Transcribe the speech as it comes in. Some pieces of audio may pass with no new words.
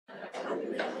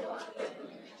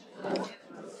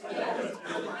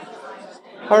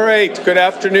All right, good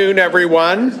afternoon,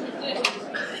 everyone.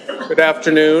 Good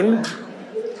afternoon.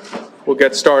 We'll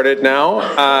get started now.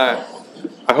 I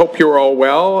hope you're all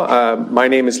well. My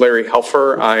name is Larry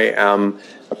Helfer. I am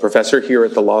a professor here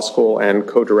at the law school and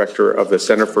co-director of the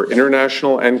Center for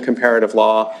International and Comparative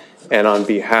Law. And on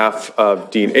behalf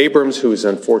of Dean Abrams, who is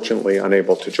unfortunately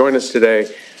unable to join us today,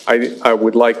 I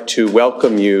would like to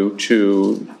welcome you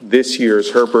to this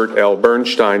year's Herbert L.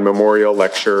 Bernstein Memorial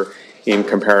Lecture in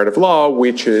Comparative Law,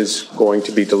 which is going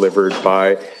to be delivered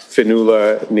by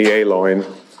Fionnuala Ni Aolain,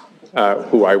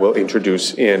 who I will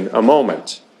introduce in a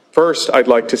moment. First, I'd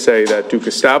like to say that Duke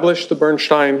established the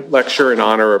Bernstein Lecture in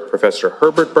honor of Professor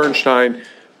Herbert Bernstein,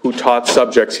 who taught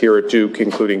subjects here at Duke,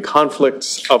 including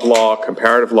conflicts of law,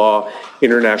 comparative law,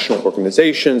 international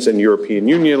organizations, and European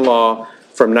Union law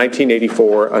from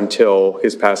 1984 until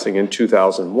his passing in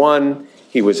 2001.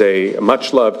 He was a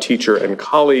much-loved teacher and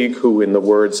colleague who, in the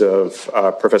words of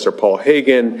Professor Paul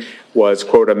Hagen, was,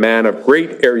 quote, a man of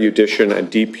great erudition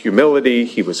and deep humility.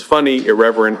 He was funny,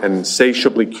 irreverent, and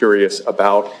insatiably curious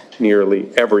about nearly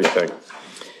everything.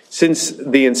 Since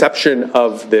the inception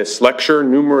of this lecture,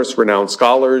 numerous renowned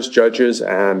scholars, judges,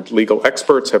 and legal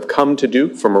experts have come to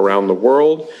Duke from around the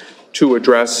world to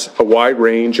address a wide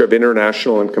range of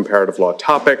international and comparative law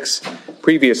topics.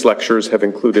 Previous lectures have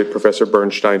included Professor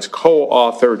Bernstein's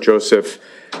co-author, Joseph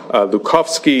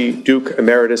Lukowski, Duke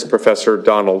Emeritus Professor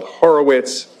Donald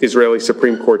Horowitz, Israeli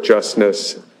Supreme Court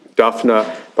Justice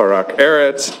Daphna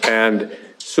Barak-Eretz, and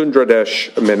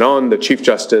Sundradesh Menon, the Chief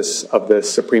Justice of the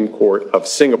Supreme Court of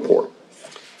Singapore.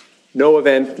 No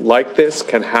event like this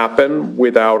can happen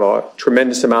without a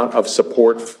tremendous amount of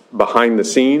support behind the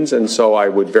scenes, and so I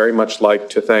would very much like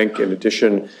to thank, in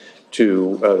addition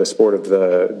to the support of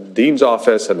the Dean's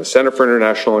Office and the Center for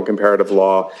International and Comparative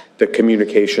Law, the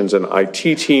communications and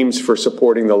IT teams for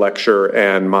supporting the lecture,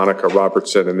 and Monica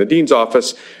Robertson in the Dean's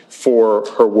Office for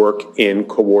her work in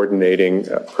coordinating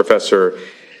Professor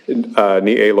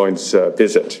Ni Aolain's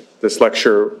visit. This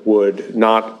lecture would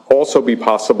not also be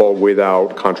possible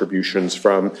without contributions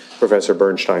from Professor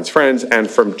Bernstein's friends and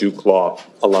from Duke Law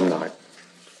alumni.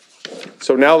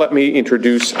 So now let me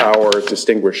introduce our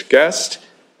distinguished guest.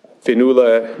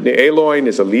 Fionnuala Ni Aolain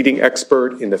is a leading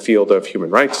expert in the field of human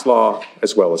rights law,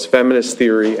 as well as feminist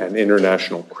theory and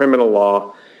international criminal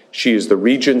law. She is the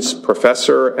Regents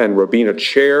Professor and Robina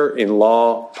Chair in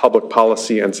Law, Public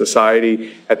Policy, and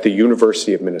Society at the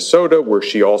University of Minnesota, where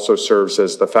she also serves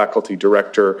as the Faculty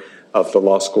Director of the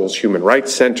Law School's Human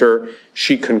Rights Center.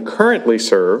 She concurrently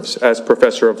serves as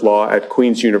Professor of Law at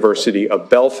Queen's University of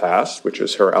Belfast, which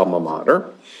is her alma mater.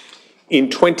 In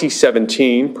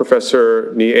 2017,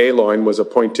 Professor Ni Aolain was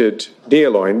appointed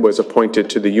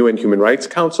to the UN Human Rights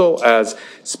Council as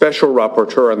Special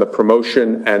Rapporteur on the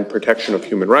promotion and protection of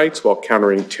human rights while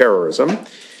countering terrorism.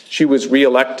 She was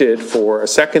re-elected for a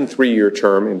second three-year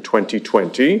term in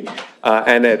 2020,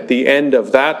 and at the end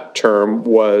of that term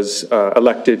was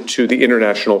elected to the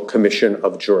International Commission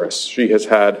of Jurists. She has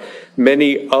had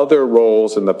many other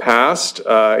roles in the past,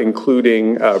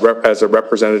 including as a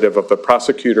representative of the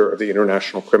prosecutor of the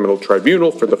International Criminal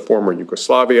Tribunal for the former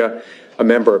Yugoslavia, a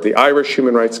member of the Irish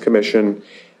Human Rights Commission,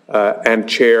 and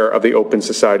chair of the Open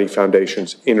Society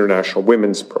Foundation's International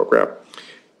Women's Program.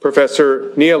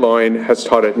 Professor Ni Aolain has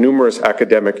taught at numerous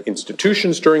academic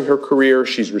institutions during her career.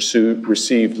 She's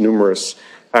received numerous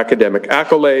academic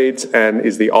accolades and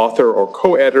is the author or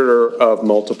co-editor of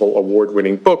multiple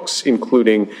award-winning books,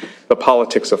 including The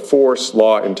Politics of Force,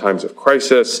 Law in Times of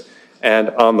Crisis,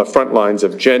 and On the Front Lines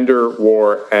of Gender,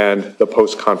 War, and the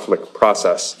Post-Conflict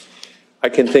Process. I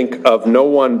can think of no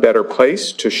one better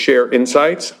place to share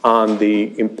insights on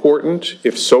the important,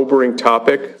 if sobering,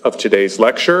 topic of today's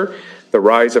lecture, the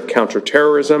rise of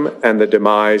counterterrorism and the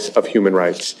demise of human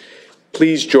rights.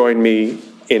 Please join me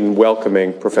in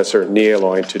welcoming Professor Ni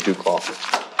Aolain to Duke Law.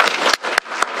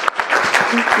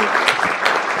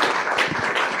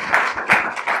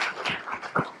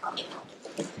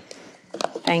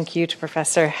 Thank you to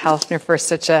Professor Helfner for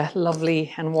such a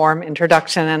lovely and warm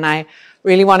introduction, and I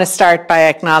really want to start by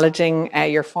acknowledging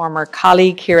your former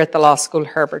colleague here at the law school,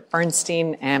 Herbert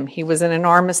Bernstein. He was an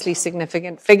enormously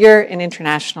significant figure in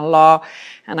international law,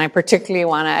 and I particularly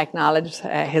want to acknowledge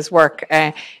his work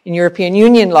in European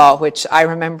Union law, which I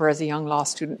remember as a young law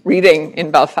student reading in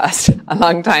Belfast a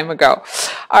long time ago.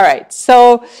 All right,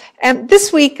 so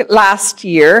this week last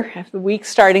year, the week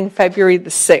starting February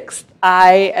the 6th,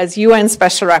 I, as UN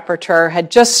Special Rapporteur, had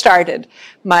just started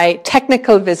my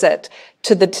technical visit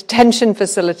to the detention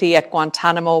facility at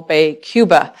Guantanamo Bay,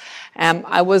 Cuba.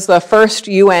 I was the first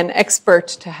UN expert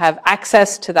to have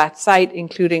access to that site,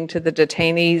 including to the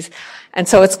detainees. And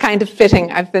so it's kind of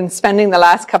fitting. I've been spending the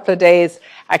last couple of days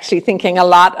actually thinking a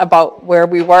lot about where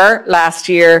we were last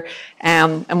year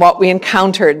and what we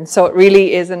encountered. And so it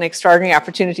really is an extraordinary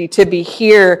opportunity to be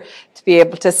here, to be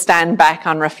able to stand back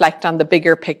and reflect on the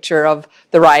bigger picture of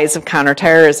the rise of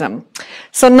counterterrorism.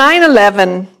 So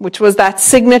 9/11, which was that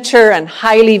signature and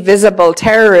highly visible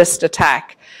terrorist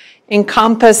attack,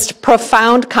 encompassed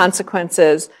profound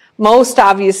consequences, most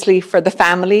obviously for the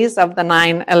families of the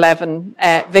 9/11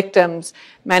 victims,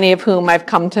 many of whom I've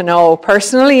come to know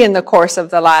personally in the course of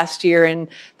the last year in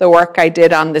the work I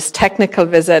did on this technical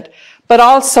visit, but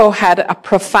also had a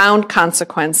profound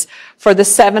consequence for the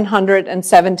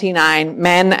 779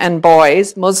 men and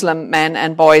boys, Muslim men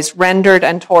and boys, rendered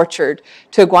and tortured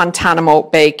to Guantanamo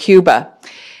Bay, Cuba.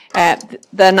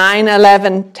 The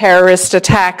 9/11 terrorist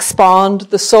attack spawned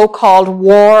the so-called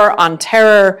war on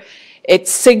terror. It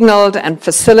signaled and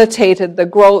facilitated the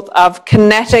growth of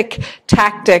kinetic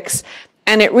tactics,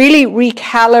 and it really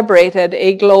recalibrated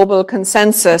a global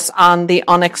consensus on the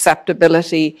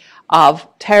unacceptability of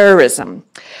terrorism.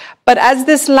 But as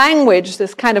this language,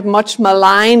 this kind of much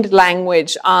maligned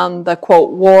language on the, quote,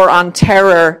 war on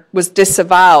terror was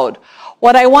disavowed,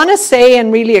 what I want to say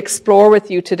and really explore with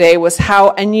you today was how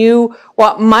a new,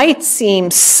 what might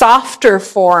seem softer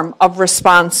form of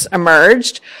response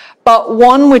emerged, but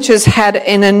one which has had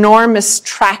an enormous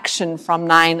traction from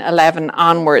 9/11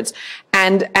 onwards.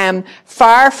 And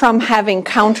far from having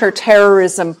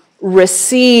counterterrorism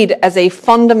recede as a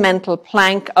fundamental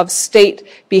plank of state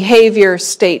behavior,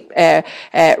 state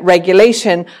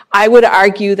regulation, I would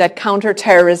argue that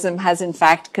counterterrorism has in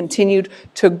fact continued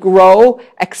to grow,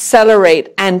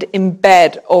 accelerate, and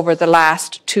embed over the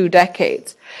last 2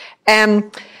 decades.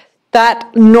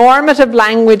 That normative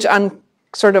language on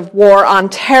sort of war on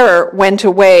terror went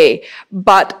away,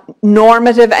 but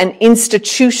normative and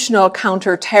institutional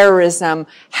counterterrorism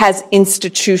has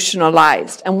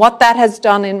institutionalized. And what that has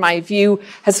done, in my view,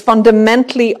 has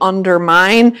fundamentally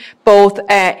undermined both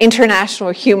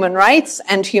international human rights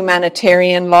and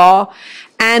humanitarian law.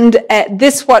 And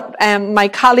this, what my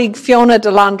colleague Fiona de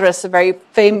Londres, a very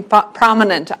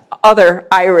prominent other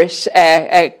Irish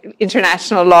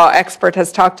international law expert,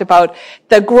 has talked about,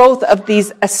 the growth of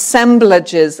these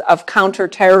assemblages of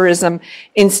counterterrorism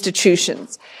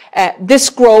institutions.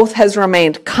 This growth has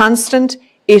remained constant.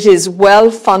 It is well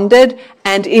funded,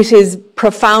 and it is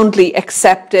profoundly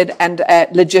accepted and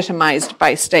legitimized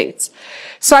by states.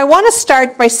 So I want to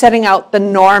start by setting out the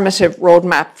normative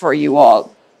roadmap for you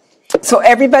all. So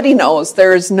everybody knows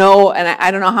there is no, and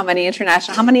I don't know how many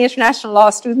international law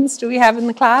students do we have in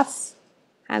the class?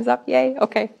 Hands up, yay,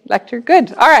 okay, lecture,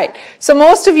 good. All right, so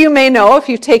most of you may know, if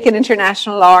you've taken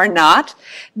international law or not,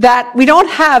 that we don't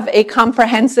have a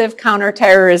comprehensive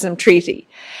counterterrorism treaty.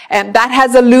 And that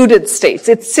has eluded states.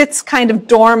 It sits kind of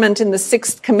dormant in the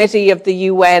 6th Committee of the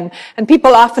UN, and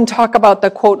people often talk about the,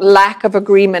 quote, lack of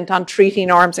agreement on treaty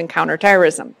norms and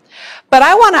counterterrorism. But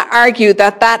I want to argue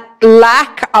that that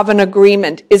lack of an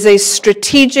agreement is a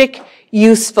strategic,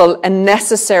 useful, and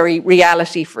necessary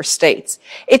reality for states.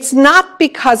 It's not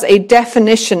because a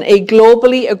definition, a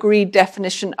globally agreed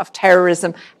definition of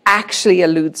terrorism actually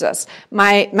eludes us.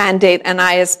 My mandate and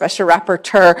I, as Special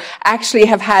Rapporteur, actually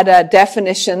have had a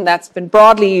definition that's been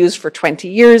broadly used for 20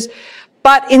 years,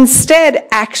 but instead,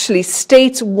 actually,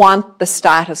 states want the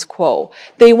status quo.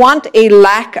 They want a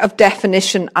lack of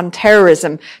definition on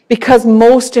terrorism because,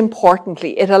 most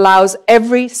importantly, it allows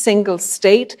every single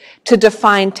state to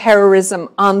define terrorism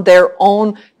on their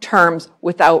own terms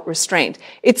without restraint.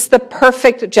 It's the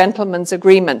perfect gentleman's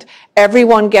agreement.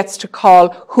 Everyone gets to call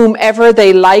whomever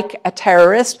they like a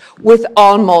terrorist with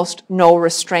almost no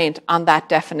restraint on that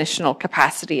definitional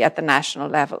capacity at the national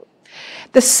level.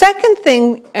 The second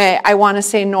thing I want to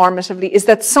say normatively is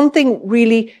that something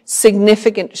really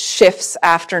significant shifts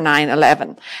after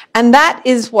 9/11. And that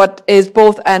is what is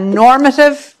both a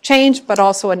normative change, but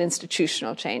also an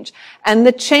institutional change. And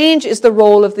the change is the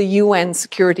role of the UN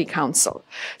Security Council.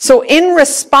 So in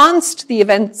response to the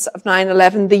events of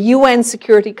 9/11, the UN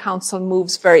Security Council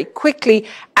moves very quickly,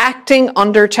 acting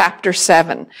under Chapter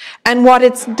 7. And what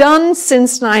it's done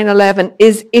since 9/11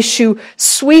 is issue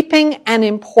sweeping and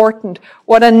important,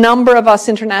 what a number of us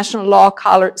international law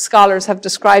scholars have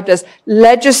described as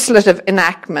legislative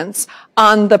enactments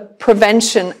on the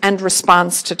prevention and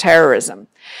response to terrorism.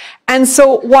 And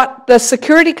so what the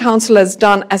Security Council has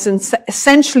done is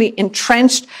essentially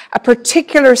entrenched a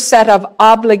particular set of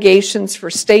obligations for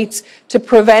states to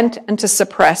prevent and to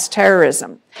suppress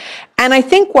terrorism. And I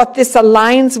think what this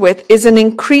aligns with is an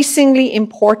increasingly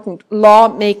important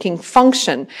law-making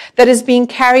function that is being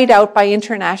carried out by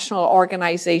international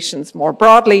organizations more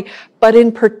broadly, but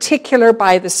in particular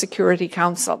by the Security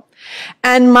Council.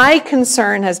 And my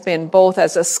concern has been, both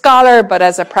as a scholar but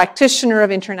as a practitioner of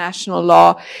international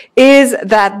law, is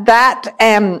that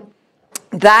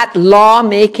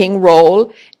law-making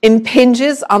role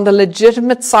impinges on the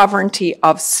legitimate sovereignty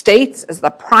of states as the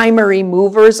primary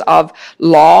movers of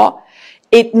law.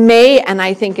 It may, and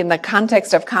I think in the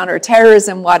context of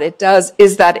counterterrorism, what it does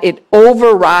is that it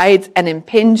overrides and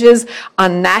impinges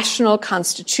on national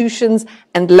constitutions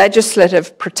and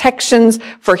legislative protections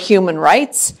for human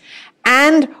rights.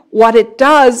 And what it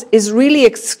does is really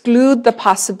exclude the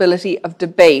possibility of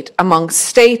debate among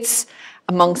states,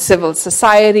 among civil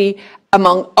society,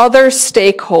 among other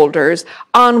stakeholders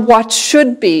on what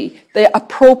should be the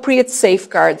appropriate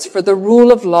safeguards for the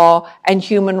rule of law and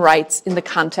human rights in the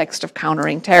context of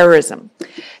countering terrorism.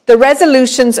 The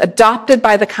resolutions adopted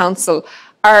by the Council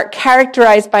are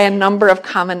characterized by a number of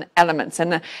common elements.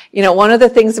 And, one of the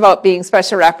things about being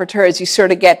Special Rapporteur is you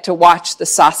sort of get to watch the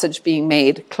sausage being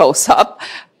made close up,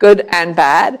 good and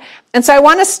bad. And so I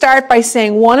want to start by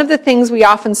saying one of the things we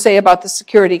often say about the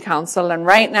Security Council, and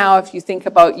right now if you think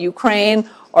about Ukraine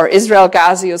or Israel,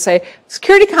 Gaza, you'll say, the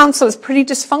Security Council is pretty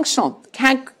dysfunctional,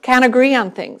 can't agree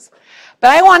on things. But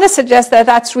I want to suggest that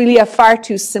that's really a far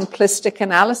too simplistic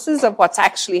analysis of what's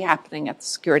actually happening at the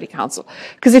Security Council.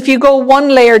 Because if you go one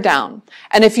layer down,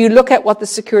 and if you look at what the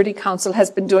Security Council has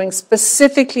been doing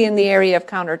specifically in the area of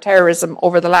counterterrorism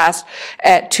over the last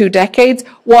 2 decades,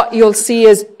 what you'll see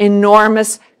is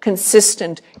enormous,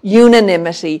 consistent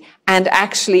unanimity and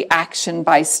actually action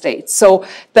by states. So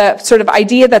the sort of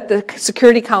idea that the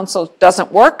Security Council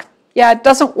doesn't work, yeah, it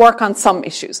doesn't work on some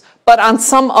issues, but on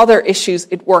some other issues,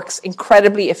 it works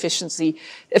incredibly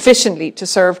efficiently to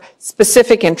serve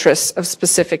specific interests of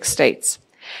specific states.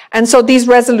 And so these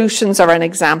resolutions are an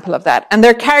example of that. And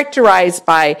they're characterized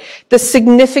by the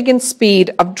significant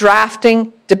speed of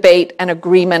drafting, debate, and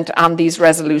agreement on these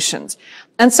resolutions.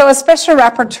 And so as Special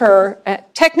Rapporteur,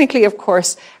 technically, of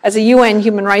course, as a UN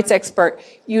human rights expert,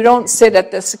 you don't sit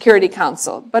at the Security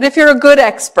Council. But if you're a good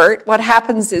expert, what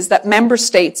happens is that member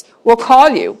states will call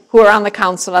you who are on the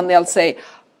council and they'll say,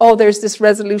 oh, there's this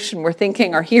resolution we're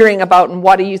thinking or hearing about, and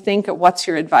what do you think? What's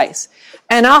your advice?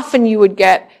 And often you would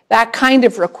get that kind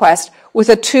of request with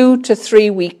a 2 to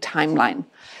 3 week timeline.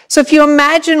 So if you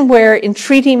imagine where in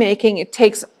treaty making it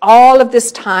takes all of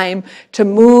this time to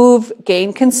move,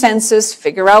 gain consensus,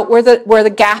 figure out where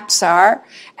the gaps are,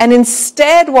 and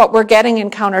instead what we're getting in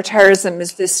counterterrorism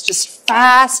is this just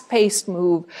fast-paced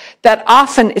move that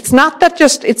often, it's not that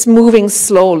just it's moving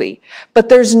slowly, but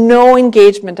there's no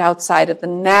engagement outside of the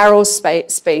narrow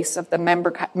space of the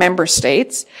member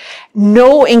states,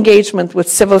 no engagement with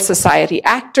civil society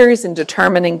actors in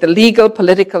determining the legal,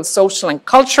 political, social, and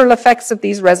cultural effects of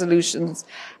these resolutions.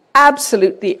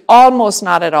 Absolutely, almost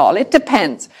not at all. It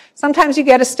depends. Sometimes you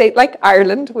get a state like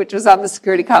Ireland, which was on the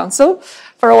Security Council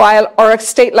for a while, or a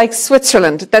state like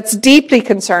Switzerland that's deeply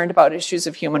concerned about issues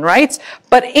of human rights.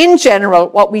 But in general,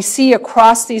 what we see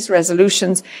across these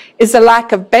resolutions is a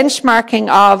lack of benchmarking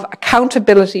of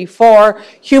accountability for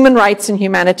human rights and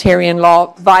humanitarian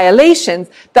law violations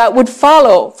that would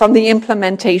follow from the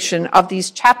implementation of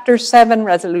these Chapter 7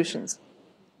 resolutions.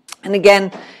 And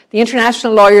again, the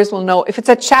international lawyers will know if it's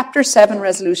a Chapter 7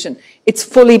 resolution, it's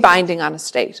fully binding on a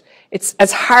state. It's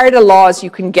as hard a law as you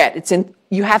can get.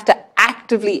 You have to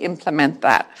actively implement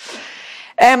that.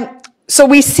 So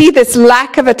we see this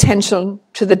lack of attention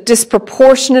to the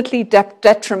disproportionately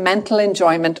detrimental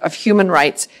enjoyment of human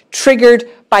rights triggered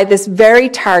by this very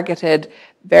targeted,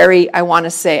 I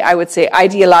would say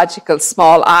ideological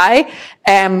small I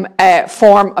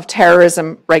form of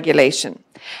terrorism regulation.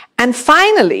 And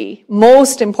finally,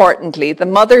 most importantly, the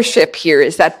mothership here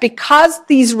is that because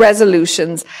these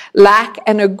resolutions lack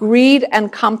an agreed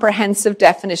and comprehensive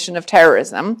definition of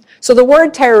terrorism, so the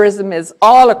word terrorism is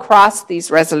all across these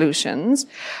resolutions,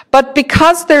 but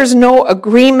because there's no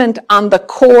agreement on the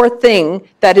core thing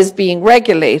that is being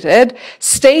regulated,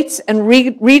 states and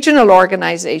regional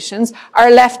organizations are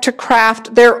left to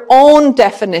craft their own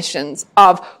definitions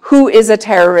of who is a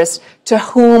terrorist, to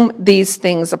whom these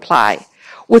things apply,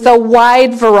 with a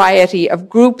wide variety of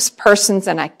groups, persons,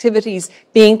 and activities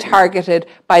being targeted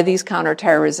by these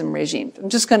counterterrorism regimes. I'm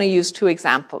just going to use 2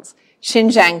 examples.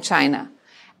 Xinjiang, China,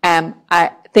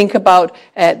 I think about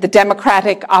the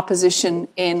democratic opposition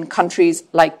in countries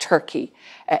like Turkey.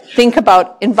 Think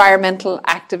about environmental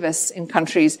activists in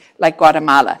countries like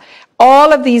Guatemala.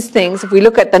 All of these things, if we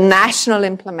look at the national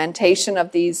implementation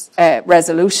of these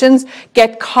resolutions,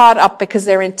 get caught up because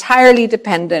they're entirely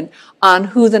dependent on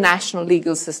who the national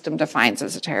legal system defines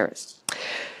as a terrorist.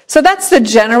 So that's the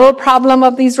general problem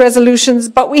of these resolutions,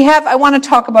 but I want to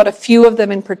talk about a few of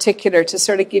them in particular to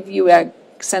sort of give you a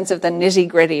sense of the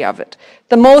nitty-gritty of it.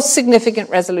 The most significant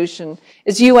resolution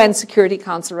is UN Security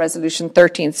Council Resolution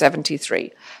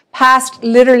 1373, passed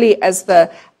literally as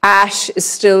the ash is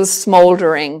still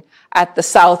smoldering at the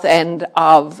south end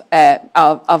of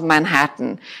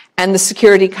Manhattan, and the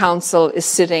Security Council is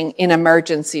sitting in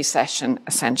emergency session,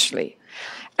 essentially.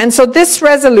 And so this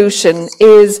resolution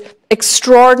is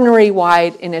extraordinarily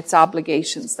wide in its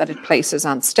obligations that it places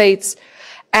on states,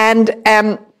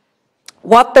 and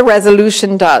what the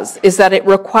resolution does is that it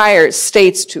requires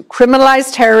states to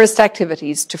criminalize terrorist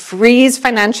activities, to freeze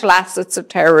financial assets of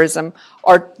terrorism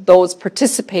or those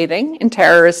participating in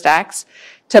terrorist acts,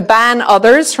 to ban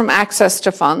others from access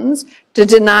to funds, to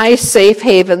deny safe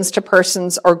havens to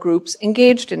persons or groups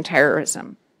engaged in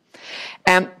terrorism.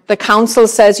 The Council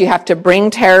says you have to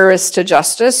bring terrorists to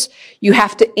justice, you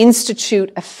have to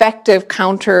institute effective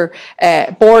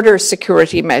border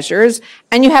security measures,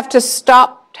 and you have to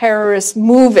stop terrorists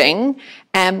moving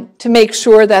to make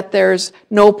sure that there's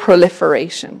no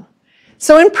proliferation.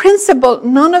 So in principle,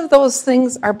 none of those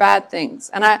things are bad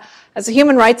things. And as a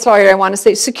human rights lawyer, I want to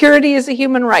say security is a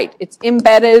human right. It's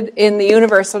embedded in the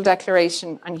Universal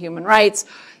Declaration on Human Rights.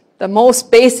 The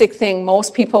most basic thing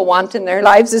most people want in their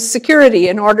lives is security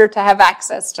in order to have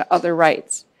access to other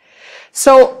rights.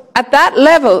 So at that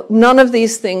level, none of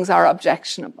these things are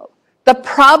objectionable. The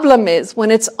problem is when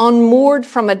it's unmoored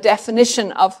from a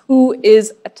definition of who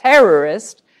is a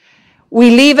terrorist,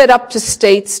 we leave it up to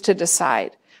states to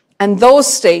decide. And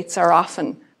those states are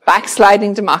often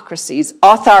backsliding democracies,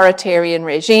 authoritarian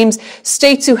regimes,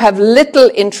 states who have little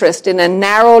interest in a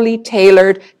narrowly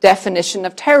tailored definition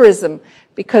of terrorism,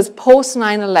 because post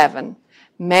 9/11,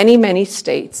 many, many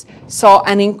states saw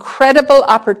an incredible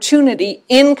opportunity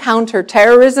in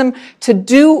counterterrorism to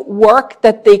do work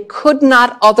that they could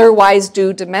not otherwise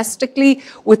do domestically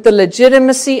with the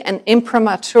legitimacy and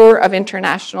imprimatur of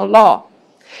international law.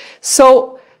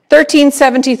 So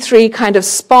 1373 kind of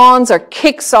spawns or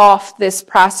kicks off this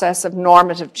process of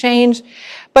normative change,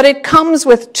 but it comes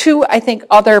with two, I think,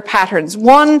 other patterns.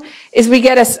 One is we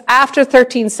get after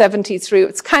 1373,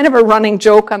 it's kind of a running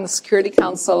joke on the Security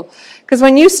Council, because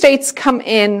when new states come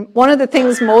in, one of the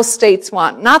things most states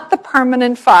want, not the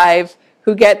permanent five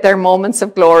who get their moments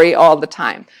of glory all the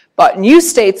time, but new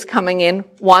states coming in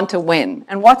want a win.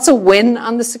 And what's a win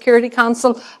on the Security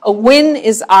Council? A win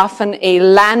is often a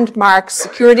landmark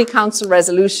Security Council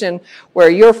resolution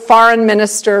where your foreign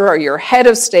minister or your head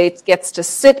of state gets to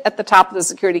sit at the top of the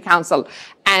Security Council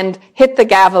and hit the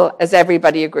gavel as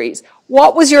everybody agrees.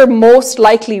 What was your most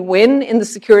likely win in the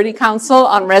Security Council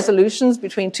on resolutions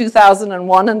between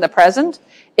 2001 and the present?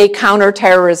 A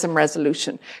counter-terrorism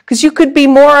resolution. Because you could be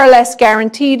more or less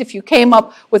guaranteed if you came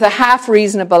up with a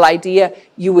half-reasonable idea,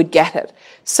 you would get it.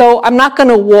 So I'm not going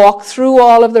to walk through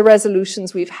all of the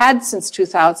resolutions we've had since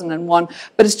 2001,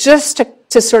 but it's just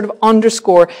to sort of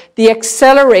underscore the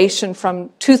acceleration from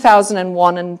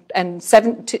 2001 and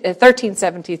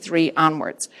 1373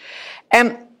 onwards.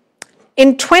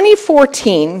 In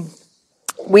 2014,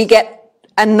 we get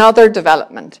another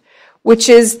development, which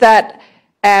is that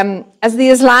as the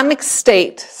Islamic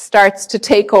State starts to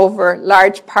take over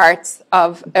large parts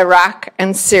of Iraq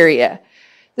and Syria,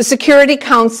 the Security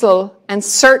Council and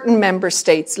certain member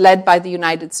states, led by the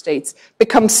United States,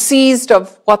 become seized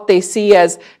of what they see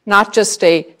as not just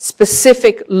a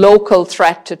specific local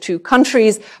threat to two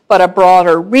countries, but a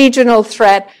broader regional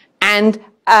threat and,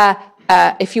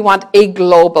 if you want, a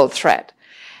global threat.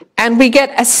 And we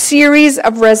get a series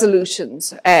of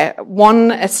resolutions,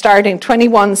 one starting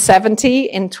 2170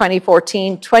 in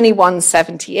 2014,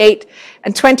 2178,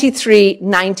 and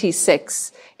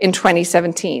 2396 in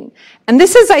 2017. And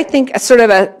this is, I think, a sort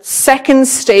of a second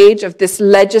stage of this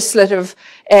legislative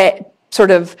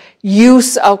sort of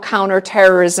use of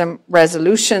counterterrorism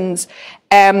resolutions.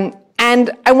 And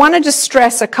I want to just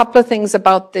stress a couple of things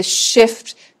about this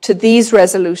shift to these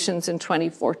resolutions in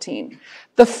 2014.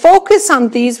 The focus on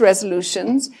these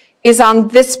resolutions is on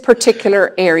this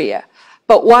particular area.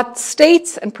 But what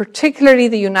states, and particularly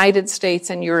the United States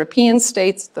and European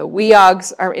states, the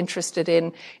WEOGs, are interested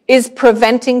in is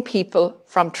preventing people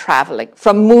from traveling,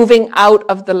 from moving out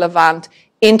of the Levant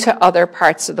into other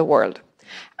parts of the world.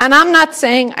 And I'm not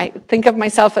saying, I think of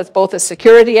myself as both a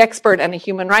security expert and a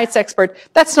human rights expert.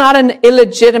 That's not an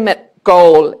illegitimate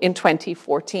goal in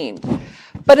 2014.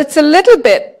 But it's a little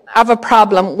bit of a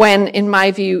problem when, in my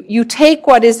view, you take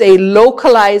what is a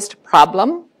localized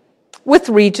problem with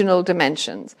regional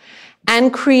dimensions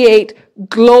and create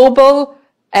global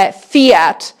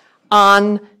fiat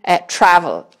on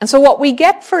travel. And so what we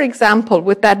get, for example,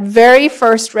 with that very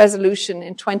first resolution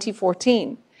in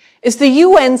 2014 is the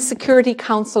UN Security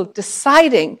Council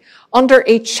deciding under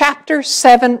a Chapter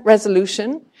 7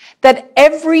 resolution that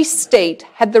every state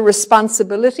had the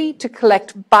responsibility to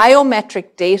collect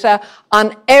biometric data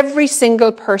on every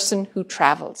single person who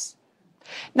travels.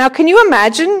 Now, can you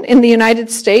imagine in the United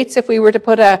States if we were to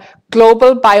put a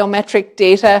global biometric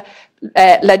data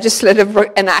legislative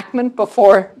enactment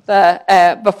before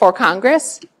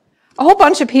Congress? A whole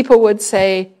bunch of people would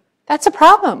say, that's a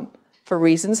problem for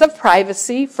reasons of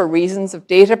privacy, for reasons of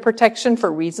data protection,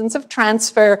 for reasons of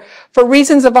transfer, for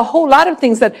reasons of a whole lot of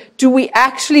things that do we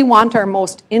actually want our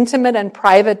most intimate and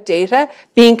private data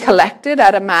being collected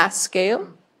at a mass scale?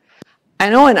 I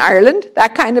know in Ireland,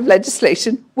 that kind of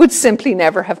legislation would simply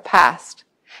never have passed.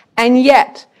 And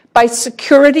yet, by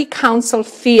Security Council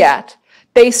fiat,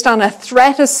 based on a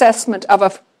threat assessment of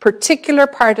a particular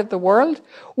part of the world,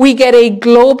 we get a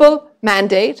global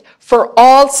mandate for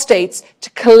all states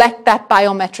to collect that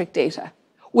biometric data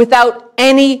without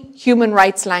any human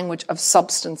rights language of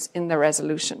substance in the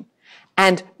resolution,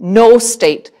 and no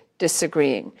state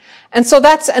disagreeing. And so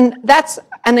that's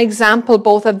an example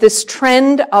both of this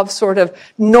trend of sort of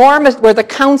where the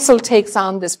Council takes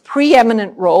on this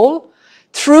preeminent role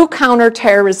through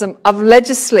counterterrorism of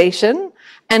legislation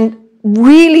and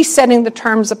really setting the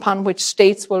terms upon which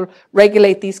states will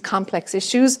regulate these complex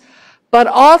issues, but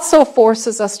also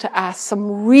forces us to ask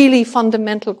some really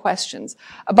fundamental questions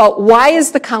about why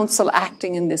is the Council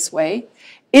acting in this way?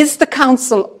 Is the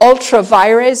Council ultra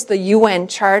vires the UN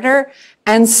Charter?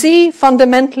 And see,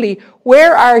 fundamentally,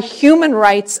 where are human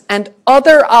rights and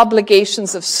other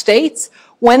obligations of states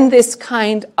when this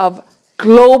kind of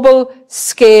global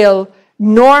scale,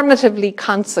 normatively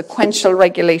consequential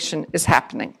regulation is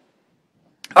happening?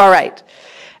 All right.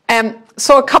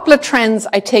 So a couple of trends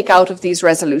I take out of these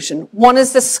resolutions. One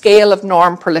is the scale of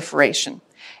norm proliferation.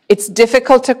 It's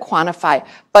difficult to quantify,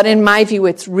 but in my view,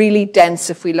 it's really dense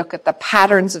if we look at the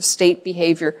patterns of state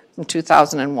behavior from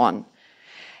 2001.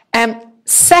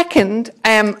 Second,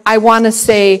 I want to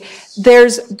say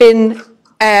there's been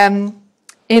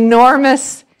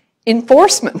enormous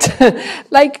enforcement.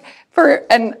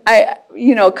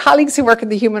 Colleagues who work in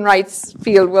the human rights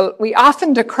field we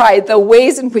often decry the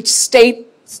ways in which states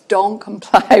don't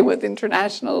comply with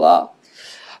international law.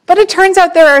 But it turns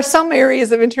out there are some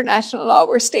areas of international law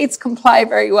where states comply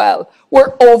very well,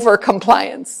 where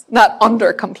over-compliance, not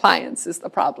under-compliance, is the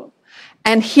problem.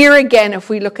 And here again, if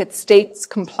we look at states'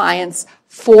 compliance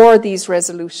for these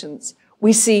resolutions,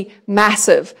 we see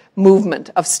massive movement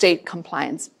of state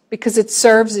compliance because it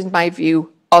serves, in my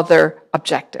view, other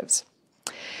objectives.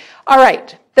 All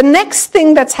right, the next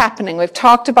thing that's happening, we've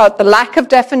talked about the lack of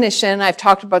definition, I've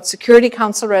talked about Security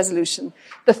Council resolution.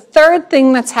 The third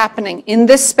thing that's happening in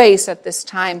this space at this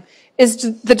time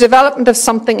is the development of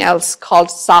something else called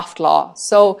soft law.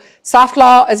 So soft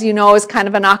law, as you know, is kind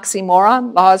of an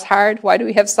oxymoron. Law is hard. Why do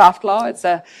we have soft law? It's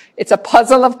a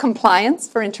puzzle of compliance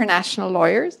for international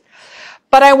lawyers.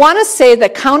 But I want to say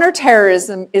that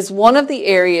counterterrorism is one of the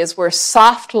areas where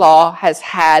soft law has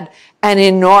had an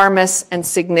enormous and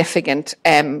significant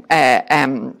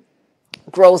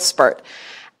growth spurt.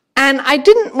 And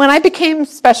when I became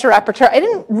Special Rapporteur, I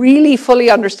didn't really fully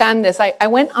understand this. I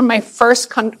went on my first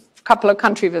couple of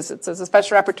country visits. As a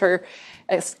Special Rapporteur,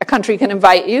 a country can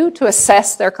invite you to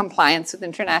assess their compliance with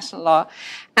international law.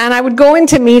 And I would go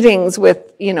into meetings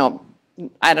with,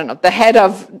 the head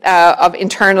of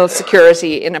internal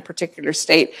security in a particular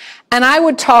state. And I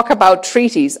would talk about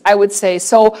treaties. I would say,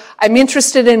 so I'm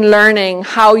interested in learning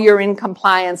how you're in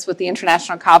compliance with the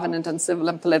International Covenant on Civil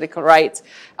and Political Rights.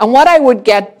 And what I would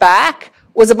get back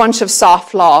was a bunch of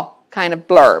soft law kind of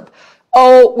blurb.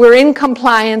 Oh, we're in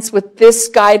compliance with this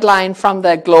guideline from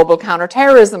the Global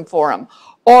Counterterrorism Forum.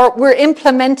 Or we're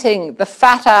implementing the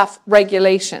FATF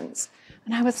regulations.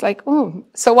 And I was like,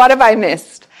 so what have I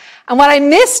missed? And what I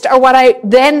missed, or what I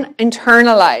then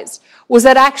internalized, was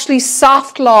that actually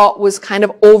soft law was kind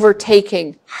of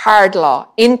overtaking hard law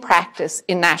in practice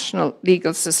in national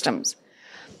legal systems.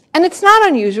 And it's not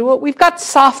unusual. We've got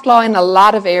soft law in a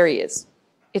lot of areas.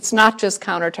 It's not just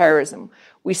counterterrorism.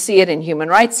 We see it in human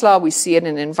rights law. We see it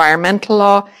in environmental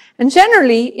law. And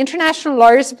generally, international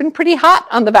lawyers have been pretty hot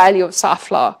on the value of soft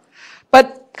law.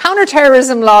 But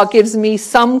Counterterrorism law gives me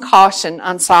some caution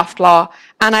on soft law,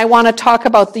 and I want to talk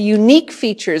about the unique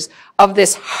features of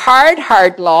this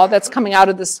hard law that's coming out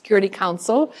of the Security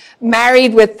Council,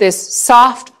 married with this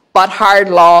soft but hard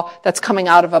law that's coming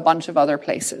out of a bunch of other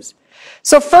places.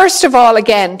 So first of all,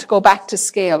 again, to go back to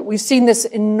scale, we've seen this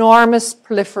enormous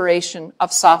proliferation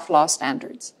of soft law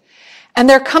standards. And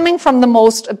they're coming from the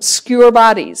most obscure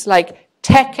bodies, like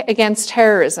Tech Against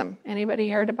Terrorism. Anybody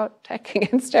heard about Tech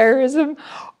Against Terrorism?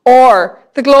 Or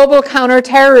the Global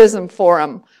Counter-Terrorism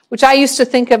Forum, which I used to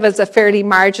think of as a fairly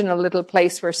marginal little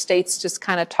place where states just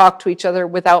kind of talk to each other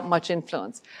without much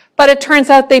influence. But it turns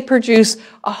out they produce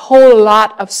a whole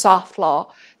lot of soft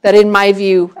law that, in my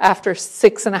view, after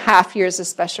 6.5 years as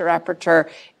Special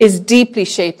Rapporteur, is deeply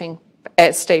shaping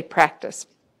state practice.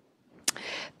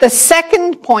 The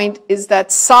second point is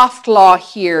that soft law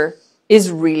here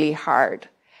is really hard.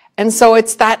 And so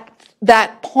it's that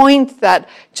point that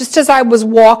just as I was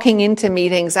walking into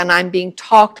meetings and I'm being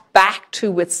talked back to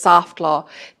with soft law,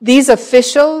 these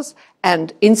officials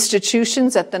and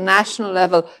institutions at the national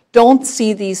level don't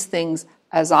see these things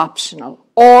as optional,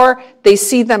 or they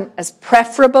see them as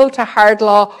preferable to hard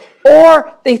law,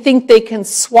 or they think they can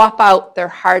swap out their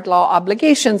hard law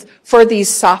obligations for these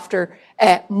softer,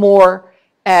 more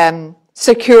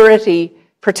security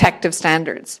protective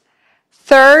standards.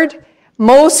 Third,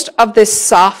 most of this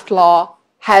soft law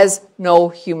has no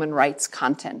human rights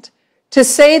content. To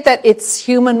say that it's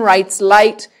human rights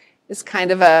light is kind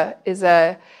of a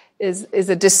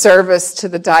disservice to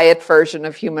the diet version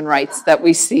of human rights that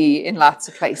we see in lots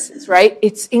of places, right?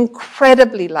 It's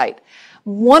incredibly light.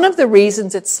 One of the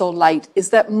reasons it's so light is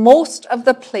that most of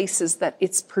the places that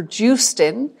it's produced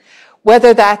in,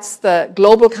 whether that's the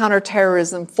Global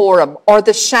Counterterrorism Forum or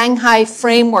the Shanghai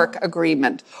Framework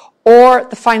Agreement or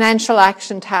the Financial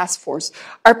Action Task Force,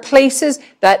 are places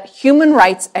that human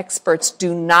rights experts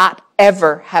do not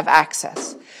ever have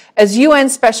access. As UN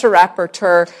Special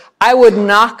Rapporteur, I would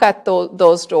knock at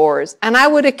those doors, and I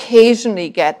would occasionally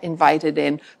get invited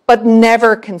in, but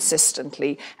never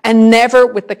consistently, and never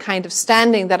with the kind of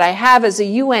standing that I have as a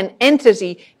UN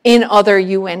entity in other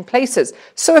UN places.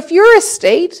 So if you're a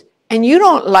state and you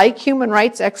don't like human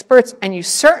rights experts, and you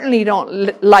certainly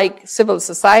don't like civil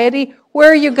society, where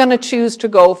are you going to choose to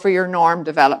go for your norm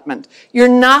development? You're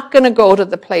not going to go to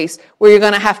the place where you're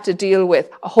going to have to deal with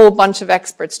a whole bunch of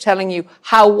experts telling you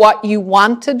how what you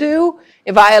want to do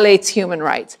violates human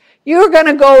rights. You're going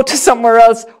to go to somewhere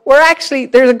else where actually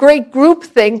there's a great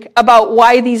groupthink about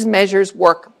why these measures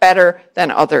work better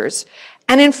than others.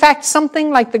 And in fact, something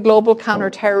like the Global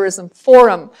Counterterrorism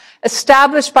Forum,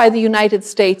 established by the United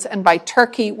States and by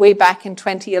Turkey way back in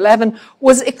 2011,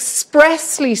 was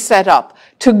expressly set up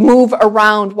to move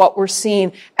around what we're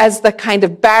seeing as the kind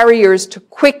of barriers to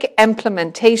quick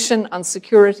implementation on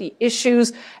security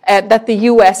issues that the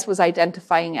US was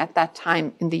identifying at that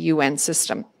time in the UN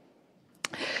system.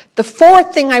 The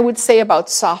fourth thing I would say about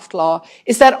soft law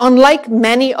is that unlike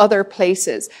many other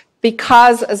places,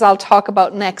 because, as I'll talk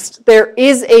about next, there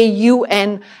is a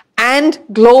UN and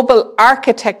global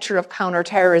architecture of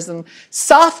counterterrorism,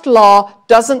 soft law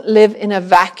doesn't live in a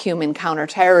vacuum in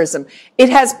counterterrorism. It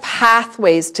has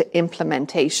pathways to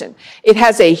implementation. It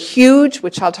has a huge,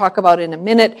 which I'll talk about in a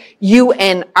minute,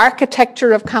 UN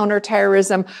architecture of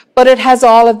counterterrorism, but it has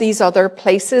all of these other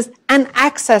places and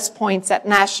access points at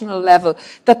national level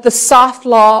that the soft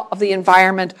law of the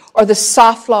environment or the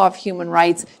soft law of human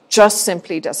rights just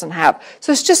simply doesn't have.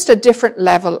 So it's just a different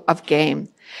level of game.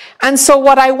 And so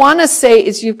what I want to say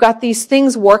is you've got these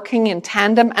things working in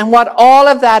tandem, and what all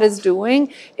of that is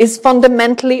doing is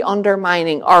fundamentally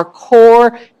undermining our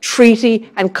core treaty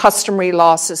and customary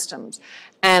law systems.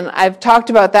 And I've talked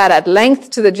about that at length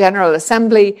to the General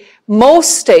Assembly.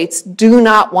 Most states do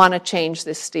not want to change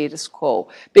this status quo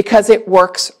because it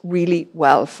works really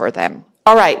well for them.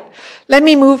 All right, let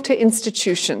me move to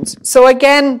institutions. So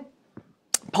again,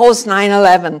 post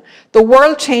 9/11, the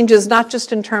world changes not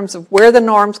just in terms of where the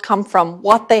norms come from,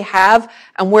 what they have,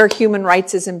 and where human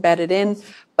rights is embedded in,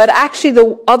 but actually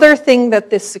the other thing that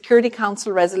this Security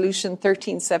Council Resolution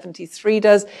 1373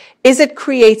 does is it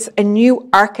creates a new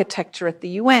architecture at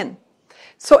the UN.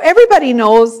 So everybody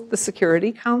knows the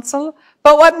Security Council,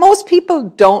 but what most people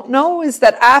don't know is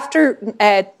that after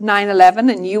 9/11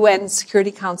 and UN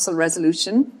Security Council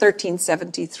Resolution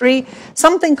 1373,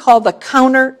 something called the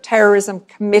Counter-Terrorism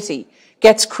Committee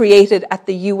gets created at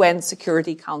the UN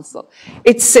Security Council.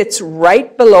 It sits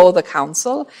right below the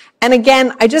Council. And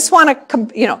again, I just want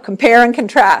to compare and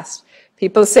contrast.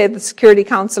 People say the Security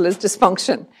Council is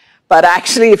dysfunction. But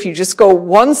actually, if you just go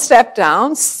one step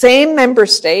down, same member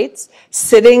states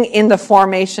sitting in the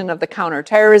formation of the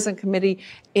Counter-Terrorism Committee,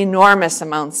 enormous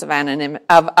amounts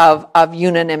of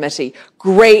unanimity.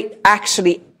 Great,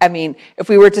 actually, I mean, if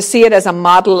we were to see it as a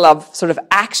model of sort of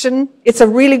action, it's a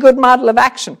really good model of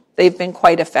action. They've been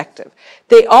quite effective.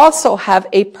 They also have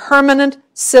a permanent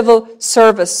civil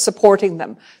service supporting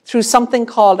them through something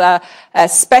called a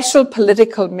special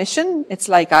political mission. It's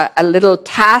like a little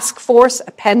task force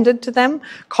appended to them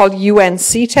called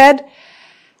UNCTED.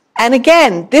 And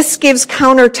again, this gives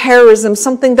counterterrorism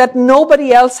something that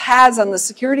nobody else has on the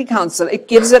Security Council. It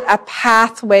gives it a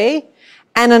pathway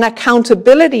and an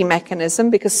accountability mechanism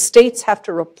because states have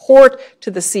to report to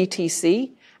the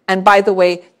CTC. And by the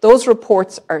way, those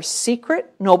reports are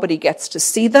secret. Nobody gets to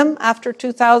see them after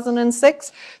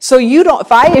 2006. So you don't,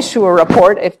 if I issue a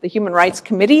report, if the Human Rights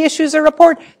Committee issues a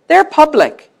report, they're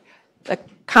public. The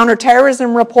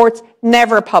counterterrorism reports,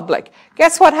 never public.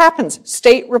 Guess what happens?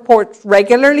 State reports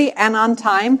regularly and on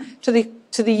time to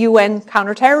the UN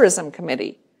Counterterrorism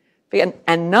Committee.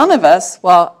 And none of us,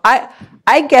 well,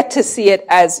 I get to see it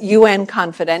as UN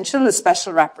confidential, a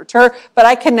special rapporteur, but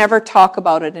I can never talk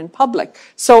about it in public.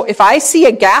 So if I see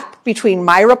a gap between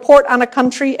my report on a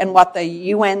country and what the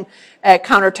UN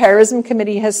Counterterrorism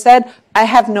Committee has said, I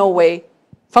have no way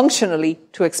functionally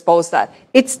to expose that.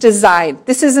 It's designed.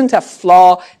 This isn't a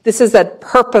flaw. This is a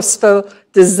purposeful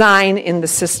design in the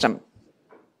system.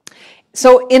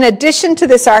 So in addition to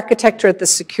this architecture at the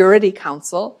Security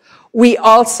Council, we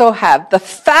also have the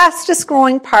fastest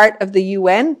growing part of the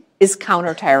UN is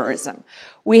counterterrorism.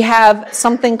 We have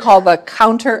something called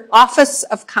the Office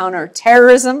of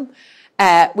Counterterrorism,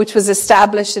 which was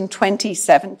established in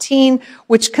 2017,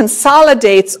 which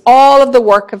consolidates all of the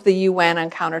work of the UN on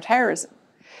counterterrorism.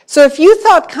 So if you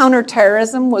thought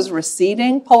counterterrorism was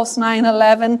receding post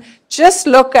 9/11, just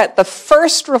look at the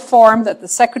first reform that the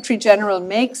Secretary General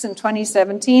makes in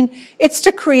 2017. It's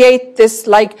to create this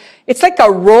it's like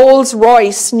a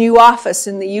Rolls-Royce new office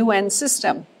in the UN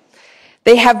system.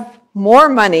 They have more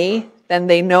money than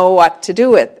they know what to do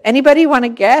with. Anybody want to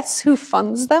guess who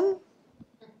funds them?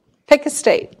 Pick a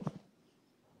state.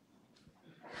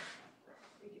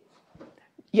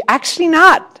 Actually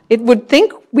not. It would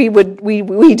think we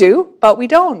do, but we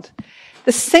don't.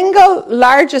 The single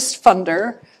largest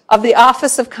funder of the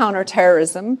Office of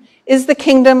Counterterrorism is the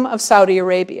Kingdom of Saudi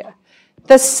Arabia.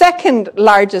 The second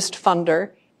largest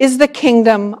funder is the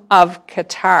Kingdom of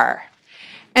Qatar.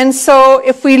 And so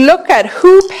if we look at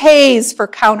who pays for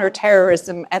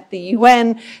counterterrorism at the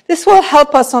UN, this will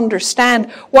help us understand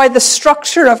why the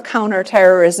structure of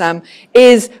counterterrorism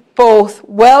is both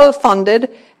well-funded.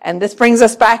 And this brings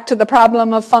us back to the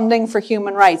problem of funding for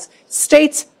human rights.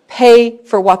 States pay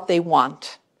for what they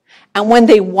want. And when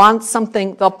they want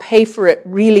something, they'll pay for it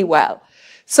really well.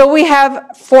 So we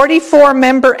have 44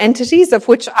 member entities, of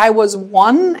which I was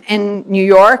one in New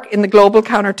York in the Global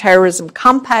Counterterrorism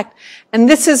Compact. And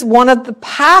this is one of the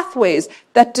pathways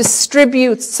that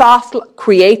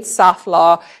creates soft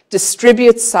law,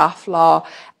 distributes soft law,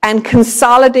 and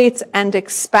consolidates and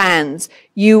expands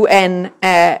UN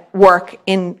work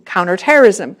in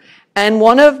counterterrorism. And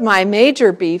one of my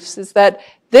major beefs is that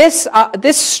this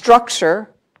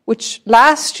structure, which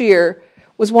last year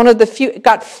was one of the few,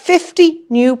 got 50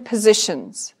 new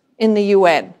positions in the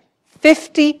UN.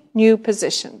 50 new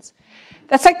positions.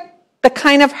 That's like the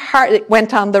kind of heart it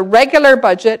went on the regular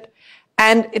budget,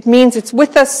 and it means it's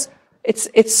with us.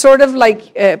 It's sort of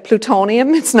like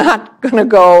plutonium. It's not going to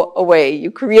go away.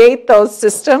 You create those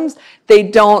systems, they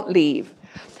don't leave.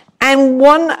 And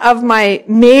one of my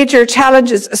major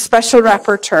challenges as special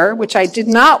rapporteur, which I did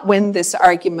not win this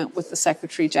argument with the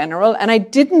Secretary General, and I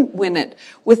didn't win it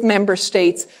with member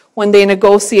states when they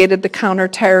negotiated the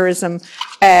counterterrorism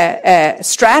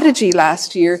strategy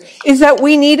last year, is that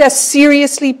we need a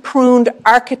seriously pruned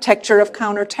architecture of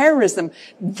counterterrorism.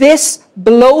 This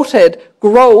bloated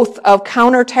growth of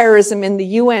counterterrorism in the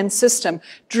UN system,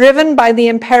 driven by the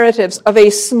imperatives of a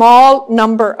small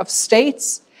number of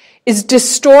states, is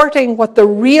distorting what the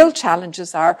real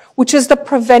challenges are, which is the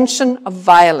prevention of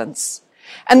violence.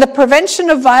 And the prevention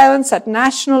of violence at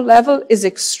national level is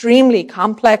extremely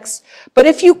complex. But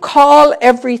if you call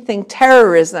everything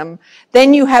terrorism,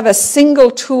 then you have a single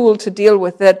tool to deal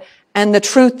with it. And the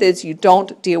truth is you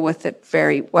don't deal with it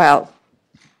very well.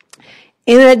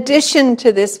 In addition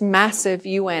to this massive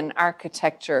UN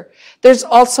architecture, there's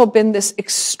also been this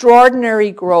extraordinary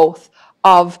growth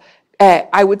of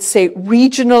I would say,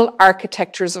 regional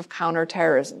architectures of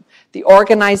counterterrorism. The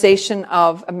Organization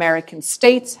of American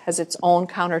States has its own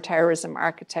counterterrorism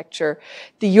architecture.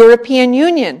 The European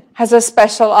Union has a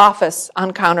special office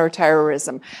on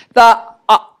counterterrorism. The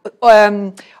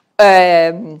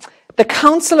the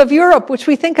Council of Europe, which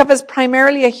we think of as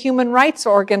primarily a human rights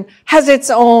organ, has its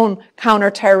own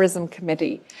counterterrorism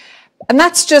committee. And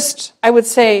that's just, I would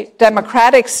say,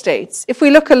 democratic states. If we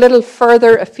look a little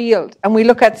further afield and we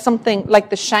look at something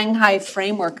like the Shanghai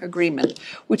Framework Agreement,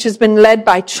 which has been led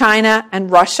by China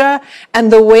and Russia,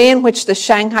 and the way in which the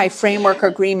Shanghai Framework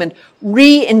Agreement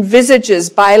re-envisages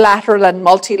bilateral and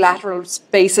multilateral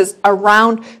spaces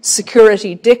around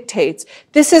security dictates,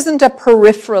 this isn't a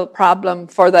peripheral problem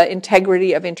for the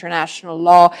integrity of international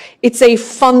law. It's a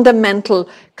fundamental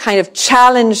kind of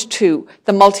challenge to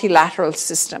the multilateral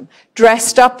system,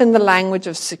 dressed up in the language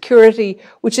of security,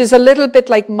 which is a little bit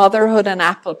like motherhood and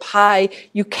apple pie.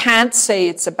 You can't say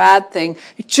it's a bad thing.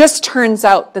 It just turns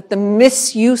out that the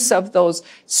misuse of those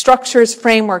structures,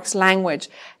 frameworks, language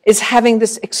is having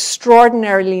this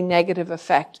extraordinarily negative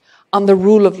effect on the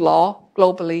rule of law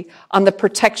globally, on the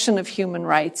protection of human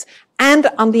rights, and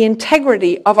on the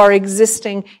integrity of our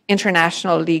existing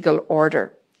international legal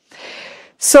order.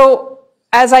 So,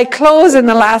 as I close in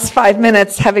the last 5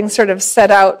 minutes, having sort of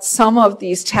set out some of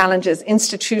these challenges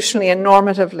institutionally and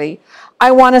normatively,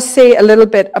 I want to say a little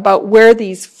bit about where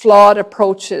these flawed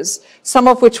approaches, some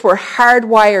of which were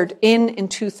hardwired in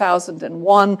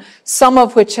 2001, some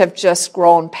of which have just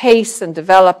grown pace and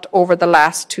developed over the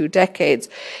last 2 decades,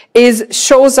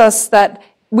 shows us that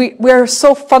we're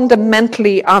so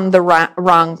fundamentally on the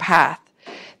wrong path.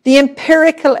 The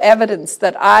empirical evidence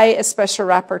that I, as Special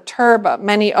Rapporteur, but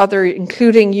many other,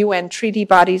 including UN treaty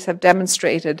bodies, have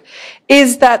demonstrated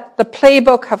is that the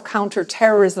playbook of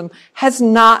counterterrorism has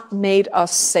not made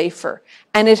us safer,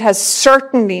 and it has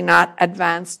certainly not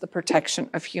advanced the protection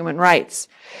of human rights.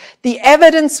 The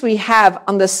evidence we have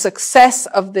on the success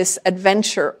of this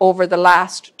adventure over the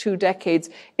last 2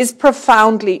 decades is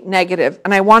profoundly negative,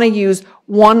 and I want to use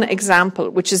one example,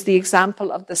 which is the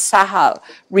example of the Sahel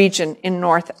region in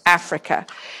North Africa.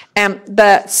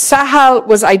 The Sahel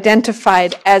was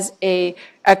identified as a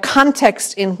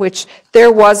context in which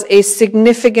there was a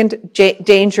significant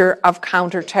danger of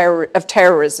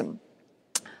terrorism.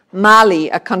 Mali,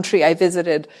 a country I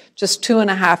visited just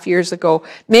 2.5 years ago,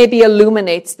 maybe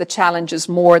illuminates the challenges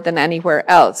more than anywhere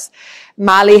else.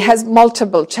 Mali has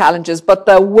multiple challenges, but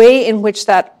the way in which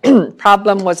that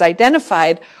problem was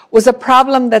identified was a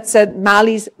problem that said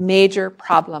Mali's major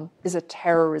problem is a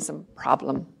terrorism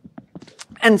problem.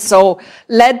 And so,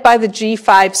 led by the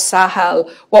G5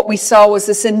 Sahel, what we saw was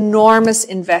this enormous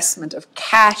investment of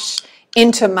cash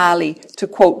into Mali to,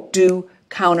 quote, do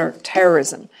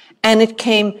counter-terrorism. And it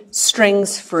came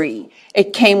strings free.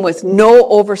 It came with no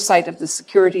oversight of the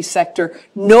security sector,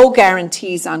 no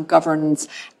guarantees on governance,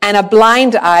 and a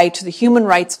blind eye to the human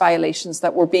rights violations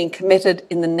that were being committed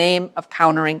in the name of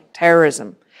countering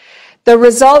terrorism. The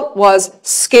result was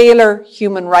scalar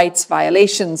human rights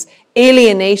violations,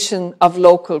 alienation of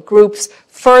local groups,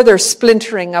 further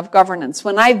splintering of governance.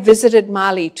 When I visited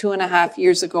Mali 2.5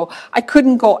 years ago, I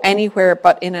couldn't go anywhere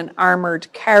but in an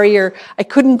armored carrier. I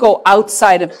couldn't go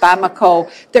outside of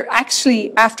Bamako. There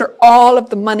actually, after all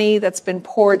of the money that's been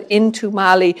poured into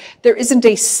Mali, there isn't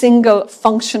a single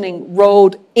functioning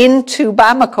road into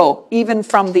Bamako, even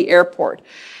from the airport.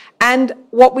 And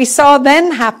what we saw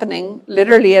then happening,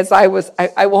 literally as I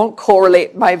won't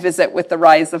correlate my visit with the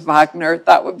rise of Wagner.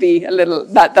 That would be a little,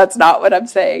 that's not what I'm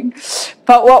saying.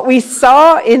 But what we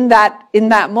saw in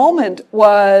that moment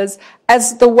was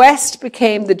as the West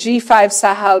became, the G5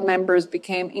 Sahel members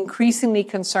became increasingly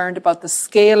concerned about the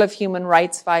scale of human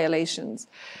rights violations.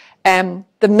 The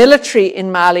military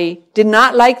in Mali did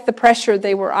not like the pressure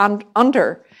they were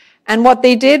under. And what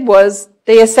they did was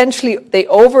they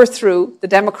overthrew the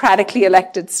democratically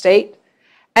elected state,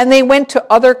 and they went to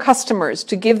other customers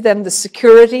to give them the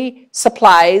security,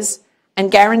 supplies, and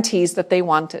guarantees that they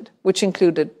wanted, which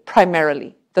included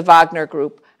primarily the Wagner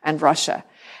Group and Russia.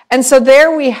 And so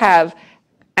there we have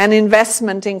an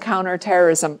investment in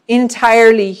counterterrorism,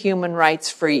 entirely human rights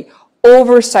free,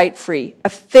 oversight free, a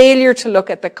failure to look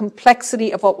at the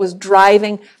complexity of what was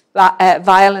driving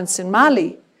violence in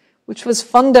Mali, which was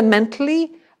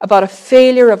fundamentally about a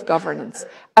failure of governance,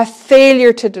 a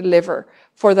failure to deliver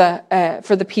for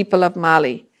the people of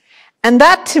Mali. And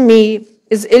that, to me,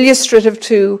 is illustrative,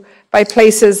 too, by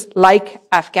places like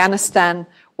Afghanistan,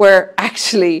 where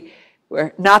actually,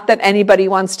 not that anybody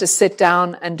wants to sit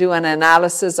down and do an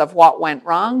analysis of what went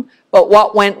wrong, but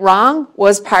what went wrong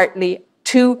was partly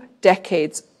 2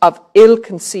 decades of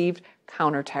ill-conceived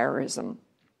counterterrorism,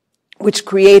 which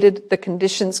created the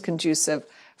conditions conducive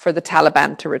for the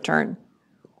Taliban to return.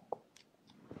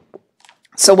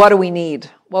 So what do we need?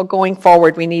 Well, going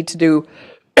forward, we need to do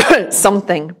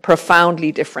something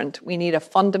profoundly different. We need a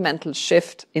fundamental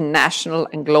shift in national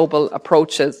and global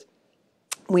approaches.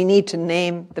 We need to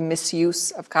name the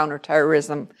misuse of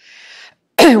counterterrorism.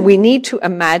 We need to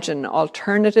imagine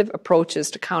alternative approaches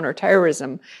to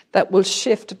counterterrorism that will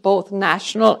shift both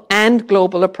national and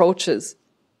global approaches.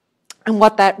 And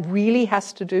what that really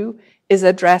has to do is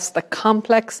address the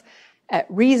complex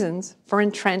reasons for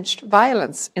entrenched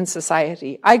violence in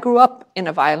society. I grew up in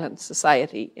a violent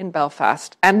society in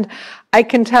Belfast, and I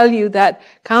can tell you that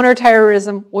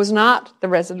counterterrorism was not the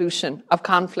resolution of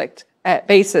conflict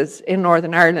bases in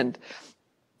Northern Ireland.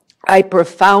 I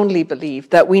profoundly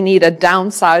believe that we need a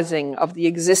downsizing of the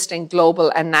existing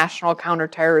global and national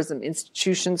counterterrorism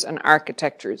institutions and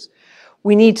architectures.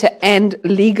 We need to end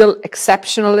legal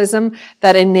exceptionalism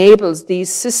that enables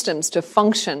these systems to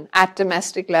function at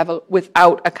domestic level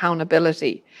without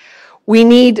accountability. We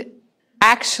need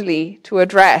actually to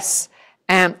address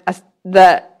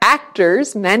the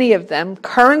actors, many of them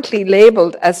currently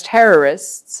labeled as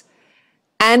terrorists,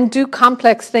 and do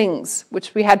complex things,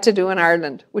 which we had to do in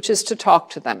Ireland, which is to talk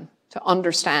to them, to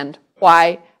understand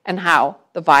why and how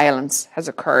the violence has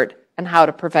occurred and how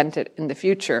to prevent it in the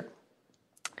future.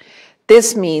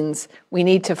 This means we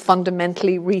need to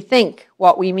fundamentally rethink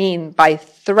what we mean by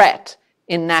threat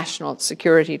in national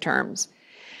security terms.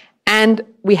 And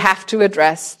we have to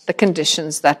address the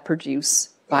conditions that produce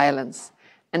violence.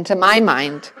 And to my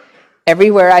mind,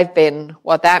 everywhere I've been,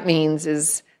 what that means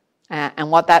is,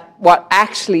 and what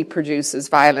actually produces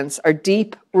violence are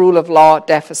deep rule of law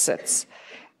deficits,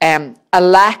 a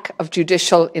lack of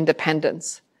judicial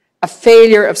independence, a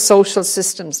failure of social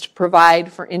systems to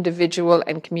provide for individual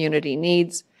and community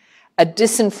needs, a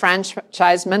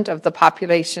disenfranchisement of the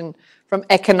population from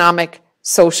economic,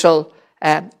 social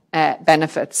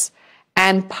benefits,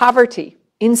 and poverty,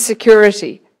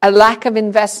 insecurity, a lack of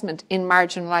investment in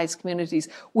marginalized communities.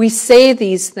 We say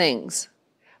these things,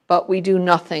 but we do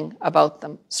nothing about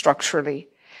them structurally.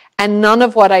 And none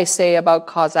of what I say about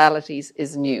causalities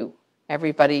is new.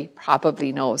 Everybody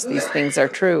probably knows these things are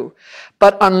true.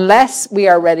 But unless we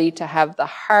are ready to have the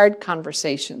hard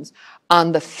conversations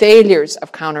on the failures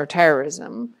of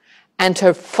counterterrorism and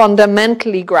to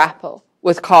fundamentally grapple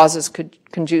with causes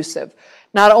conducive,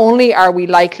 not only are we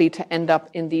likely to end up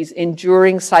in these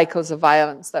enduring cycles of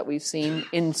violence that we've seen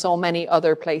in so many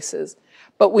other places,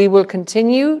 but we will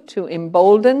continue to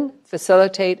embolden,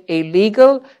 facilitate a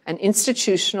legal and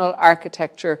institutional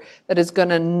architecture that is going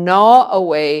to gnaw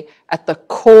away at the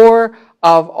core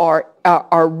of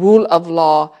our rule of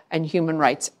law and human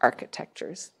rights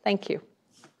architectures. Thank you.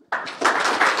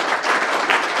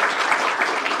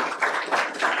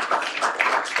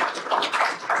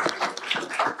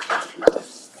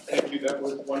 Thank you. That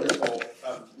was wonderful.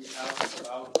 We have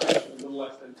about a little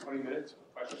less than 20 minutes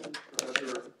for questions.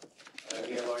 Professor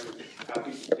Ni Aolain is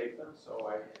happy to take them, so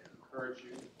I encourage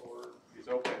you for she's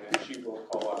open and she will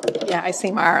call out. Yeah, I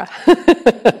see Mara.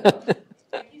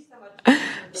 Thank you so much.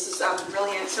 This is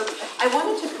brilliant. So I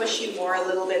wanted to push you more a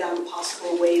little bit on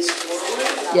possible ways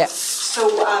forward. Yes. So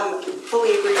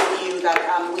fully agree with you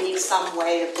that we need some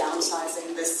way of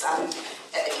downsizing this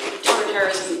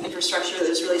counterterrorism infrastructure that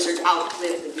has really sort of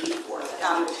outlived the need for it.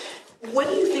 What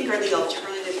do you think are the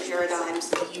alternative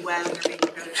paradigms that the UN or maybe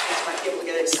other states might be able to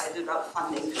get excited about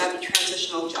funding? Could that be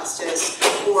transitional justice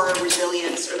or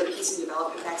resilience or the peace and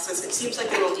development nexus? It seems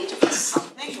like they will need to be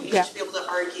something. We need to be able to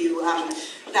argue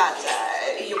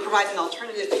that you provide an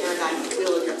alternative paradigm that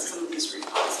will address some of these root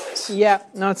causes. Yeah,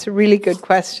 no, it's a really good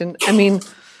question. I mean,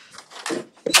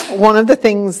 one of the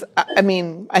things,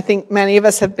 I think many of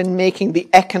us have been making the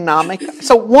economic,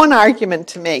 so one argument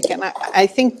to make, and I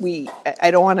think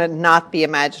I don't want to not be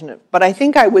imaginative, but I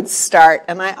think I would start,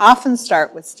 and I often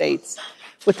start with states,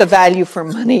 with the value for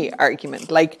money argument.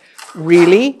 Like,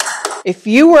 really, if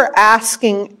you were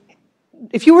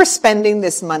spending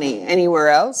this money anywhere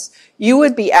else, you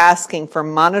would be asking for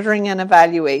monitoring and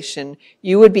evaluation.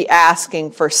 You would be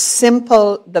asking for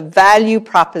the value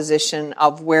proposition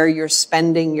of where you're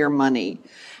spending your money.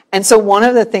 And so one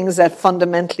of the things that's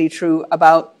fundamentally true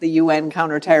about the UN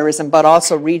counterterrorism, but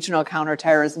also regional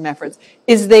counterterrorism efforts,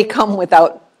 is they come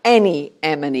without any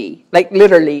M&E, like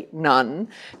literally none.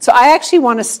 So I actually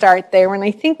want to start there, and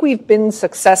I think we've been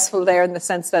successful there in the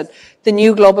sense that the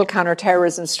new global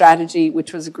counterterrorism strategy,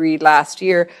 which was agreed last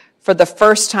year, for the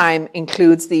first time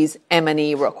includes these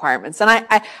M&E requirements. And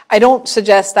I don't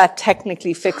suggest that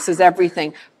technically fixes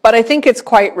everything, but I think it's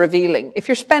quite revealing. If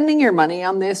you're spending your money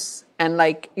on this, and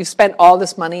like you spent all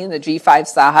this money in the G5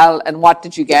 Sahel, and what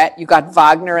did you get? You got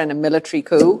Wagner and a military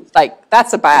coup. Like,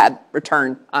 that's a bad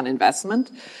return on investment.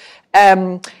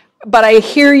 but I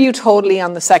hear you totally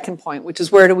on the second point, which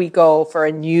is where do we go for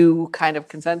a new kind of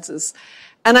consensus?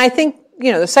 And I think,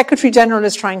 the Secretary General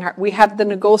is trying hard. We have the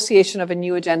negotiation of a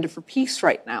new agenda for peace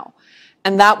right now.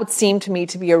 And that would seem to me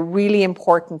to be a really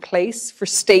important place for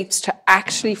states to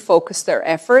actually focus their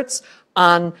efforts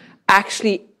on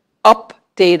actually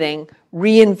updating,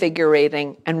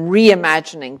 reinvigorating, and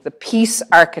reimagining the peace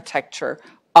architecture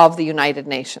of the United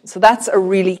Nations. So that's a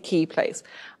really key place.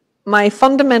 My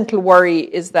fundamental worry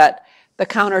is that the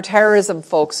counterterrorism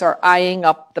folks are eyeing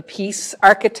up the peace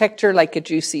architecture like a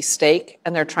juicy steak,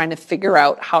 and they're trying to figure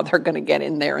out how they're going to get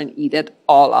in there and eat it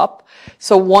all up.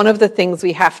 So one of the things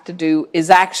we have to do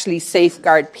is actually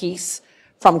safeguard peace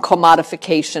from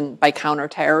commodification by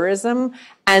counterterrorism,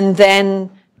 and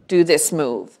then do this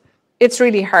move. It's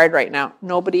really hard right now.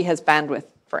 Nobody has bandwidth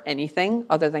for anything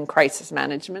other than crisis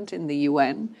management in the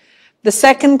UN. The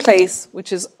second place,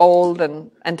 which is old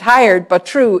and tired but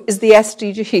true, is the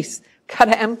SDGs. Got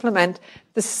to implement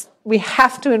this. We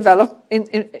have to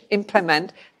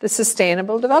implement the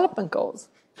Sustainable Development Goals.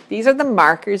 These are the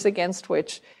markers against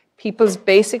which people's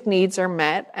basic needs are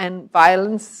met and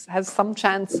violence has some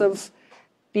chance of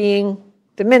being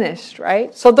diminished,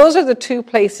 right? So those are the two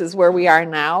places where we are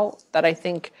now that I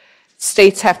think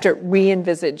states have to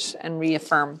re-envisage and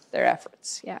reaffirm their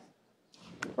efforts. Yeah.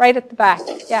 Right at the back.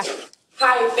 Yeah.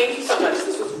 Hi, thank you so much.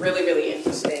 This was really, really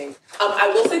interesting.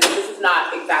 I will say that this is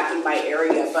not exactly my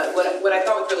area, but what I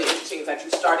thought was really interesting is that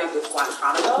you started with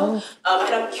Guantanamo. And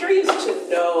I'm curious to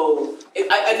know,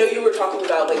 I know you were talking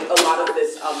about like a lot of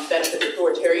this benefit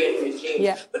authoritarian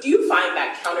regime, but do you find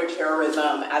that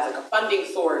counterterrorism as like a funding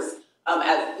source,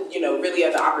 as really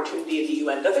as an opportunity in the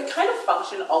UN, does it kind of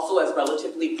function also as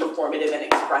relatively performative and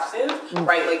expressive,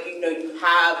 right? Like, you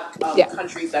have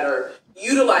countries that are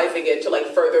utilizing it to like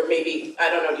further, maybe, I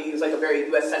don't know, to use like a very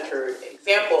US-centered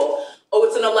example. Oh,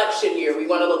 it's an election year. We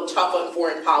want to look tough on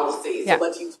foreign policy. So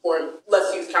let's use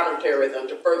counterterrorism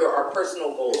to further our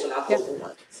personal goals and not global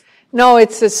ones. No,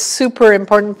 it's a super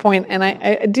important point. And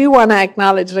I do want to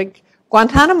acknowledge, like,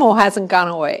 Guantanamo hasn't gone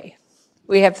away.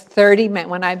 We have 30 men.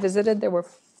 When I visited, there were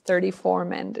 34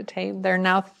 men detained. There are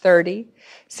now 30,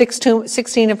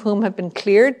 16 of whom have been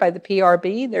cleared by the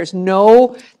PRB.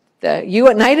 The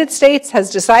United States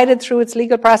has decided through its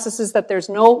legal processes that there's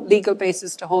no legal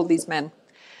basis to hold these men.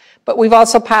 But we've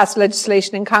also passed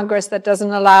legislation in Congress that doesn't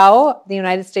allow the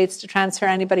United States to transfer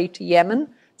anybody to Yemen,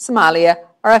 Somalia,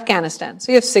 or Afghanistan.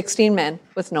 So you have 16 men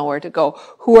with nowhere to go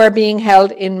who are being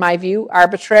held, in my view,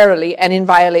 arbitrarily and in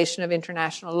violation of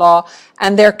international law.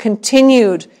 And their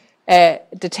continued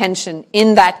detention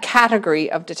in that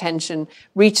category of detention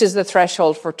reaches the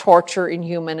threshold for torture,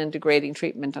 inhuman and degrading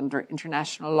treatment under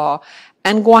international law.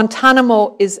 And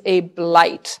Guantanamo is a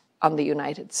blight on the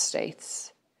United States.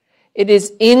 It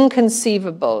is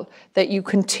inconceivable that you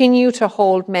continue to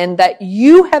hold men that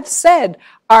you have said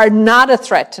are not a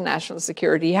threat to national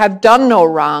security, have done no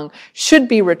wrong, should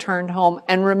be returned home,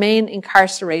 and remain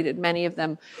incarcerated, many of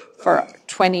them for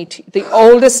 22. The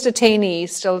oldest detainee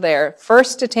still there,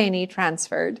 first detainee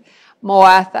transferred,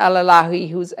 Moath Al-Alahi,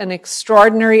 who's an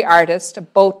extraordinary artist, a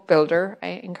boat builder. I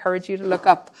encourage you to look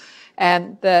up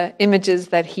the images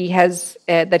that he has,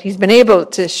 that he's been able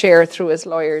to share through his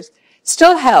lawyers.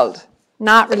 Still held,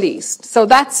 not released. So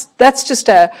that's just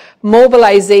a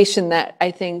mobilization that I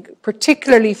think,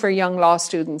 particularly for young law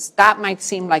students, that might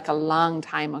seem like a long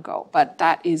time ago, but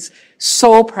that is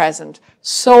so present,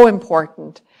 so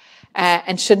important,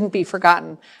 and shouldn't be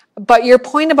forgotten. But your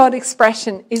point about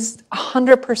expression is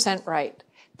 100% right.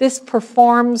 This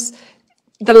performs,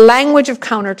 the language of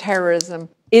counterterrorism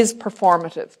is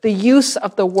performative. The use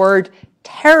of the word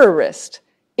terrorist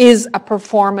is a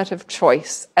performative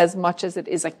choice as much as it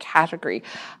is a category.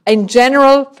 In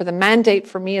general, for the mandate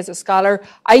for me as a scholar,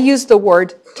 I use the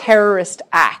word terrorist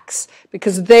acts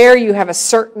because there you have a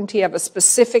certainty of a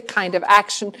specific kind of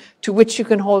action to which you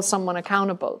can hold someone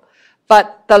accountable.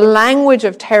 But the language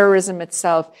of terrorism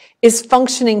itself is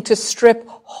functioning to strip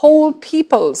whole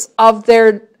peoples of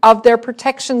their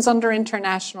protections under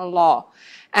international law.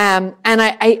 And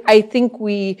I think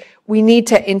we need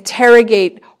to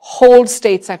interrogate, hold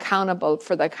states accountable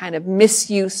for the kind of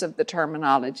misuse of the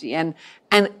terminology and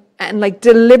like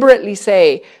deliberately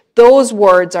say, those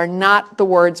words are not the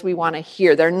words we want to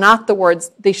hear. They're not the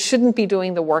words, they shouldn't be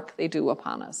doing the work they do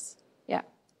upon us. Yeah.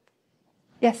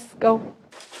 Yes, go.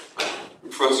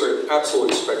 Professor,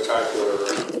 absolutely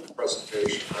spectacular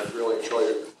presentation. I really enjoyed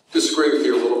it. Disagree with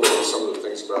you a little bit on some of the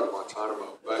things about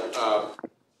Guantanamo, but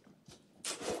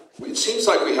it seems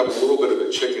like we have a little bit of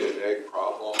a chicken and egg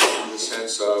problem in the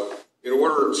sense of, in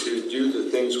order to do the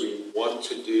things we want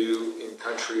to do in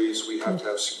countries, we have to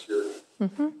have security.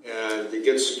 And to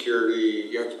get security,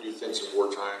 you have to do things in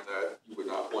wartime that you would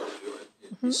not want to do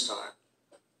in peacetime.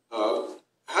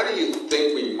 How do you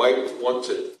think we might want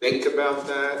to think about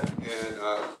that?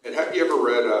 And have you ever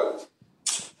read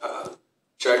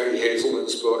Jackie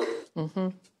Hazelman's book?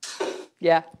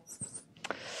 Yeah.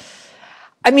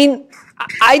 I mean,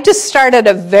 I just start at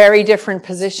a very different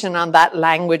position on that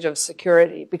language of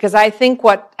security, because I think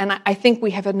I think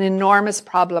we have an enormous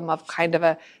problem of kind of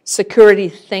a security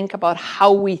think about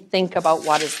how we think about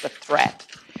what is the threat.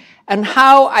 And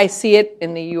how I see it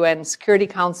in the UN Security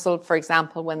Council, for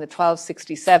example, when the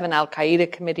 1267 Al-Qaeda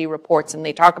Committee reports and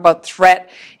they talk about threat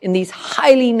in these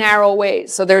highly narrow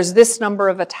ways. So there's this number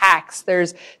of attacks,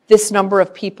 there's this number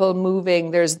of people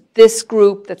moving, there's this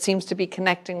group that seems to be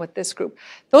connecting with this group.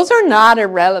 Those are not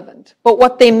irrelevant, but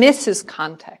what they miss is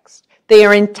context. They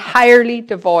are entirely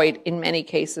devoid, in many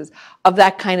cases, of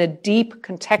that kind of deep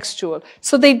contextual.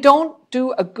 So they don't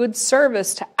do a good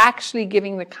service to actually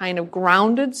giving the kind of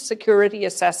grounded security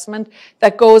assessment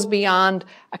that goes beyond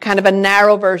a kind of a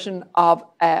narrow version of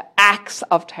acts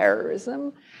of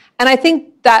terrorism. And I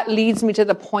think that leads me to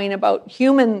the point about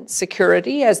human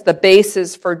security as the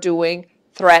basis for doing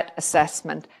threat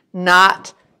assessment,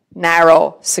 not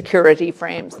narrow security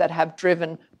frames that have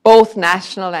driven both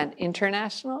national and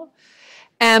international.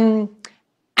 And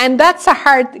that's a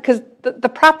hard, because the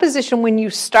proposition when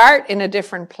you start in a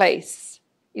different place,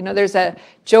 you know, there's a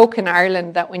joke in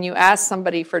Ireland that when you ask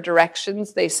somebody for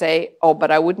directions, they say, oh, but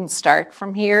I wouldn't start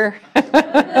from here.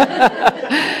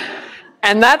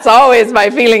 And that's always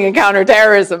my feeling in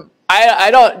counterterrorism.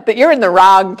 You're in the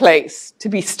wrong place to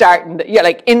be starting.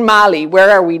 Like in Mali,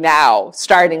 where are we now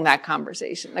starting that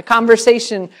conversation? The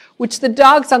conversation which the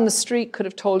dogs on the street could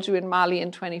have told you in Mali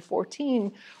in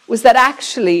 2014 was that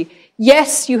actually,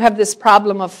 yes, you have this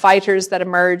problem of fighters that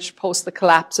emerged post the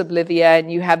collapse of Libya,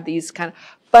 and you have these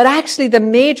but actually the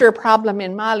major problem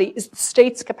in Mali is the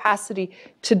state's capacity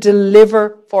to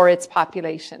deliver for its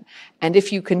population. And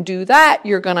if you can do that,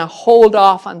 you're going to hold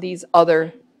off on these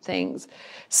other things.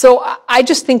 So I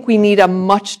just think we need a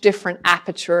much different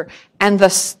aperture, and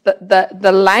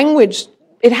the language,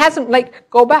 it hasn't, like,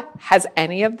 go back, has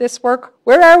any of this worked?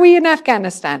 Where are we in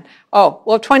Afghanistan? Oh,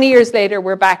 well, 20 years later,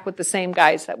 we're back with the same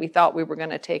guys that we thought we were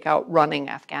going to take out running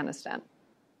Afghanistan,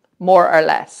 more or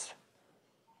less.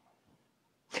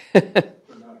 They're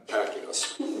not attacking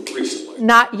us recently.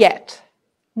 Not yet.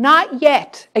 Not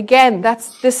yet. Again,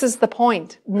 this is the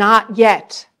point. Not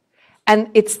yet.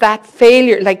 And it's that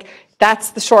failure, like,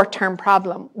 that's the short-term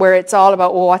problem, where it's all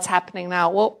about, well, what's happening now?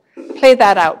 Well, play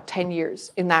that out 10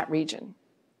 years in that region,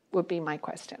 would be my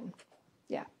question.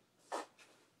 Yeah.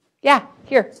 Yeah,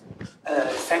 here.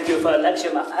 Thank you for the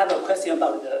lecture. I have a question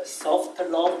about the soft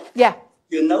law. Yeah.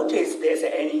 You notice there's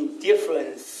any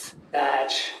difference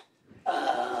that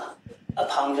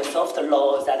upon the soft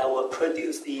laws that were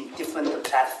produced in different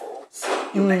platforms?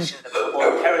 You mentioned the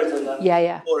Counter-Terrorism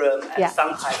Forum and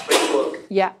Shanghai Framework.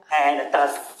 Yeah. And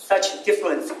does such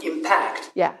difference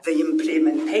impact the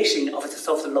implementation of the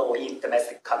soft law in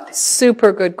domestic context?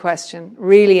 Super good question.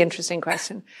 Really interesting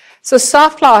question. So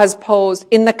soft law has posed,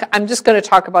 I'm just going to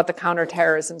talk about the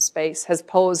counterterrorism space, has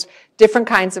posed different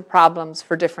kinds of problems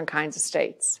for different kinds of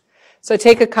states. So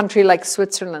take a country like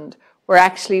Switzerland, where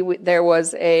actually there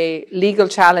was a legal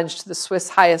challenge to the Swiss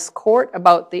highest court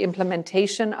about the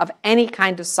implementation of any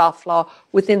kind of soft law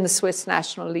within the Swiss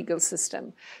national legal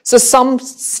system. So some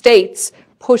states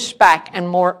push back, and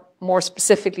more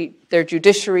specifically their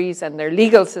judiciaries and their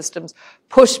legal systems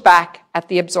push back at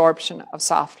the absorption of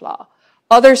soft law.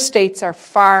 Other states are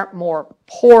far more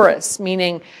porous,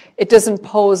 meaning it doesn't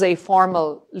pose a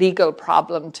formal legal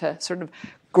problem to sort of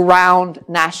ground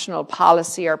national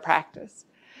policy or practice.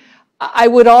 I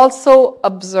would also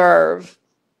observe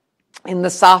in the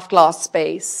soft law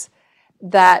space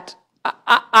that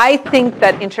I think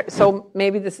that, so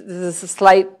maybe this is a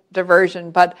slight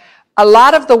diversion, but a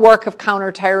lot of the work of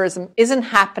counterterrorism isn't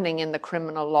happening in the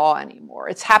criminal law anymore.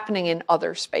 It's happening in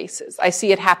other spaces. I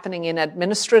see it happening in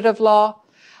administrative law.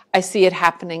 I see it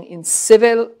happening in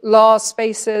civil law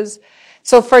spaces.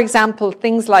 So, for example,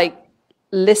 things like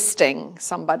listing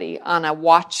somebody on a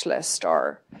watch list,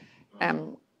 or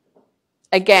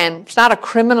again, it's not a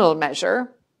criminal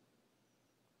measure,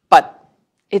 but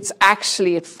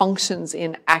it functions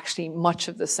in actually much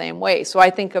of the same way. So I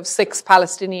think of 6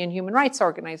 Palestinian human rights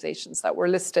organizations that were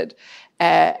listed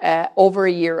over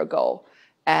a year ago.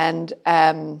 And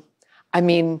I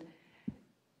mean,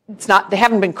 they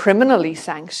haven't been criminally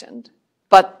sanctioned,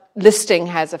 but listing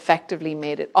has effectively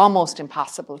made it almost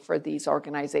impossible for these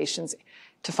organizations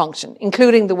to function,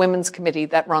 including the Women's Committee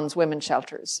that runs women's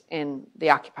shelters in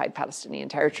the occupied Palestinian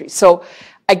territory. So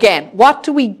again, what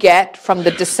do we get from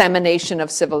the dissemination of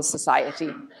civil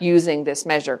society using this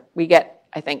measure? We get,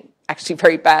 I think, actually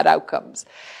very bad outcomes.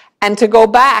 And to go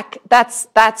back, that's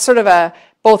sort of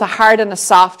both a hard and a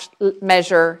soft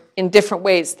measure in different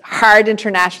ways. Hard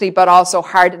internationally, but also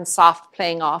hard and soft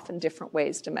playing off in different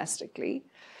ways domestically.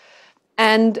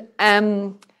 And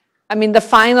I mean, the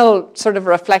final sort of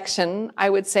reflection, I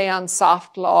would say, on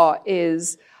soft law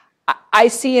is I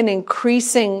see an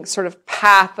increasing sort of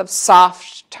path of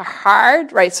soft to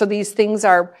hard, right? So these things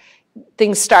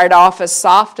start off as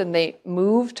soft and they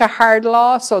move to hard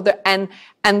law. So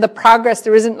and the progress,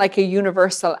 there isn't like a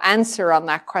universal answer on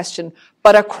that question,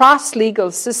 but across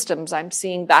legal systems, I'm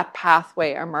seeing that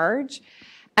pathway emerge.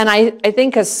 And I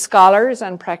think as scholars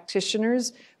and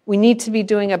practitioners, we need to be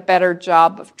doing a better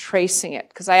job of tracing it.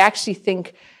 Because I actually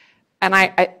think, and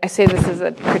I say this as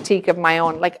a critique of my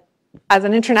own, like as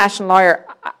an international lawyer,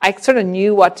 I sort of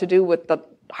knew what to do with the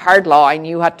hard law I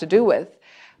knew what to do with.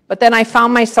 But then I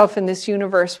found myself in this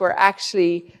universe where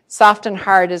actually soft and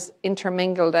hard is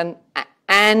intermingled,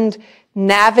 and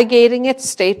navigating it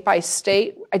state by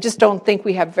state, I just don't think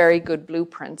we have very good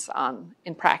blueprints on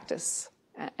in practice.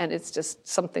 And it's just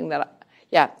something that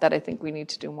I think we need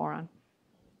to do more on.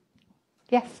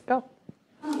 Yes, go.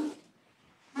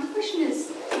 My question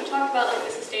is, you talked about like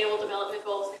the Sustainable Development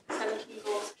Goals, like the 17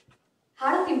 goals.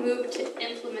 How do we move to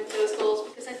implement those goals?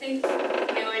 Because I think,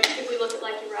 if we look at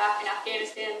like Iraq and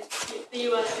Afghanistan, the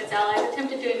U.S. and its allies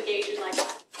attempted to engage in like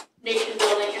nation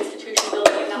building, institution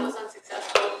building, and that was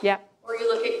unsuccessful. Yeah. Or you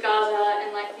look at Gaza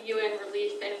and like the UN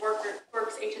Relief and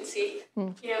Works Agency.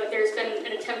 There's been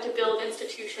an attempt to build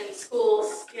institutions,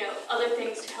 schools, other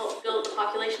things to help build the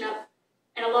population up.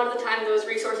 And a lot of the time, those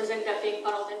resources end up being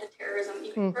funneled into terrorism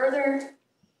even further.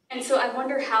 And so I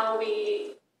wonder how do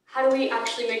we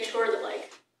actually make sure that,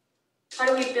 like, how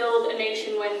do we build a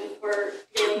nation when we're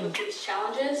dealing with these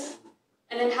challenges?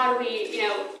 And then how do we,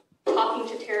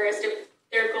 talking to terrorists, if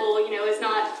their goal, is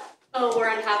not, oh, we're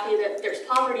unhappy that there's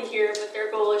poverty here, but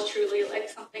their goal is truly, like,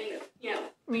 something that,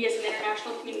 we as an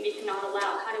international community cannot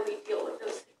allow. How do we deal with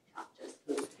those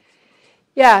challenges?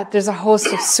 Yeah, there's a host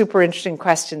of super interesting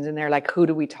questions in there, like who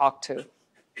do we talk to?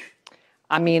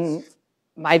 I mean,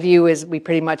 my view is we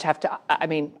pretty much have to,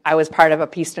 I was part of a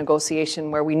peace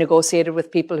negotiation where we negotiated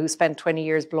with people who spent 20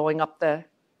 years blowing up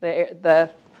the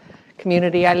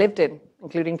community I lived in,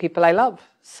 including people I love.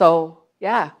 So,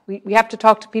 yeah, we have to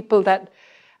talk to people that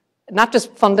not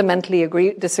just fundamentally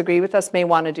disagree with us, may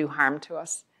want to do harm to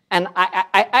us. And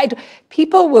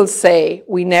people will say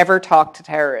we never talk to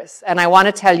terrorists. And I want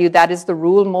to tell you that is the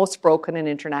rule most broken in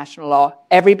international law.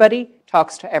 Everybody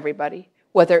talks to everybody,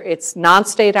 whether it's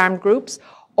non-state armed groups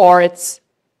or it's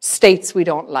states we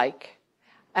don't like.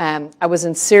 I was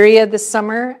in Syria this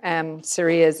summer.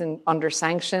 Syria is under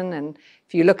sanction. And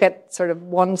if you look at sort of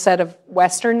one set of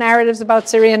Western narratives about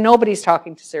Syria, nobody's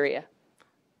talking to Syria.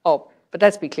 Oh, but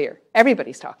let's be clear.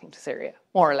 Everybody's talking to Syria,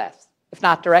 more or less, if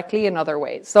not directly, in other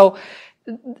ways. So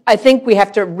I think we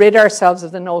have to rid ourselves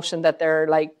of the notion that they're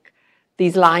like,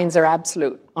 these lines are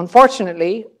absolute.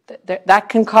 Unfortunately, that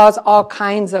can cause all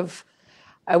kinds of,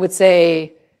 I would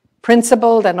say,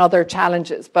 principled and other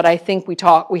challenges. But I think we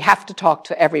have to talk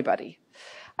to everybody.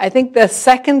 I think the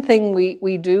second thing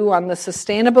we do on the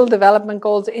Sustainable Development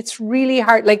Goals, it's really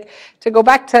hard. Like, to go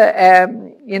back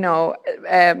to,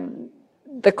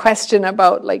 the question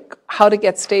about like how to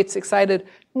get states excited,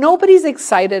 nobody's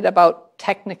excited about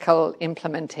technical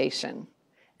implementation.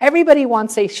 Everybody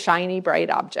wants a shiny, bright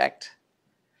object.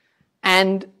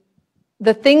 And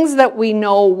the things that we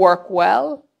know work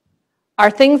well are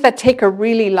things that take a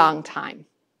really long time.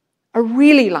 A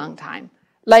really long time.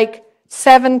 Like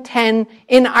 7, 10.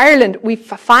 In Ireland, we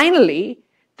finally,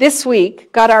 this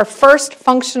week, got our first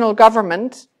functional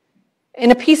government in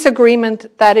a peace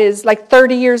agreement that is like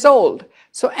 30 years old.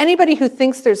 So anybody who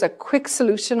thinks there's a quick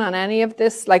solution on any of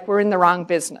this, like we're in the wrong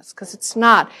business, because it's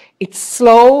not. It's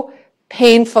slow,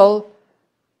 painful,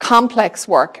 complex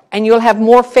work, and you'll have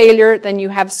more failure than you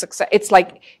have success. It's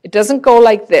like, it doesn't go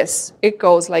like this, it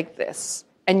goes like this,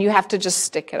 and you have to just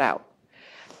stick it out.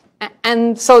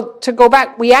 And so to go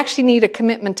back, we actually need a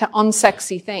commitment to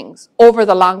unsexy things over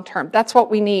the long term. That's what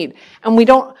we need. And we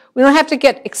don't have to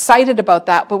get excited about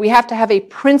that, but we have to have a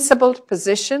principled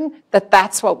position that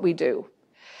that's what we do.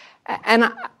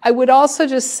 And I would also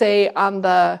just say on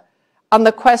the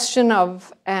question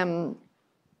of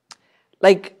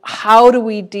like how do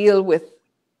we deal with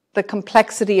the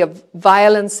complexity of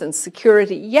violence and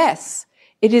security? Yes,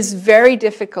 it is very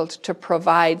difficult to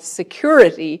provide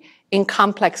security in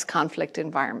complex conflict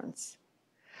environments.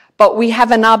 But we have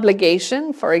an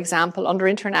obligation, for example, under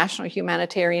international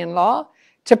humanitarian law,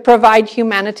 to provide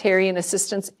humanitarian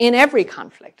assistance in every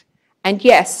conflict. And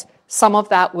yes, some of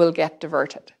that will get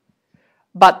diverted.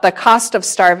 But the cost of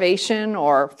starvation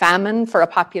or famine for a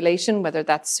population, whether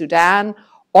that's Sudan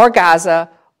or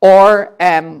Gaza or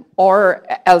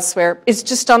elsewhere, is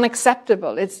just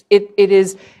unacceptable. It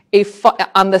is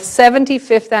on the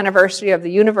 75th anniversary of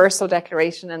the Universal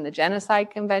Declaration and the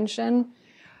Genocide Convention.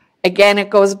 Again, it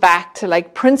goes back to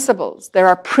like principles. There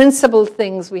are principled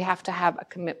things we have to have a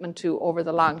commitment to over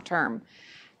the long term.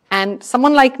 And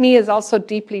someone like me is also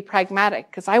deeply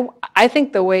pragmatic, because I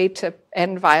think the way to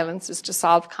end violence is to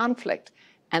solve conflict.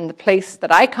 And the place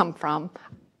that I come from,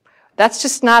 that's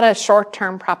just not a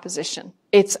short-term proposition.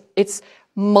 It's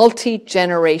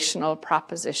multi-generational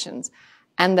propositions.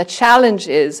 And the challenge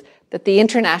is that the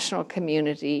international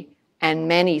community and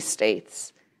many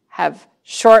states have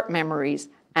short memories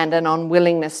and an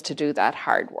unwillingness to do that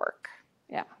hard work.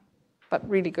 Yeah, but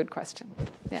really good question.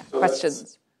 Yeah, so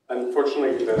questions?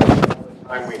 Unfortunately, the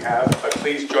time we have, but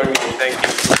please join me in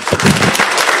thanking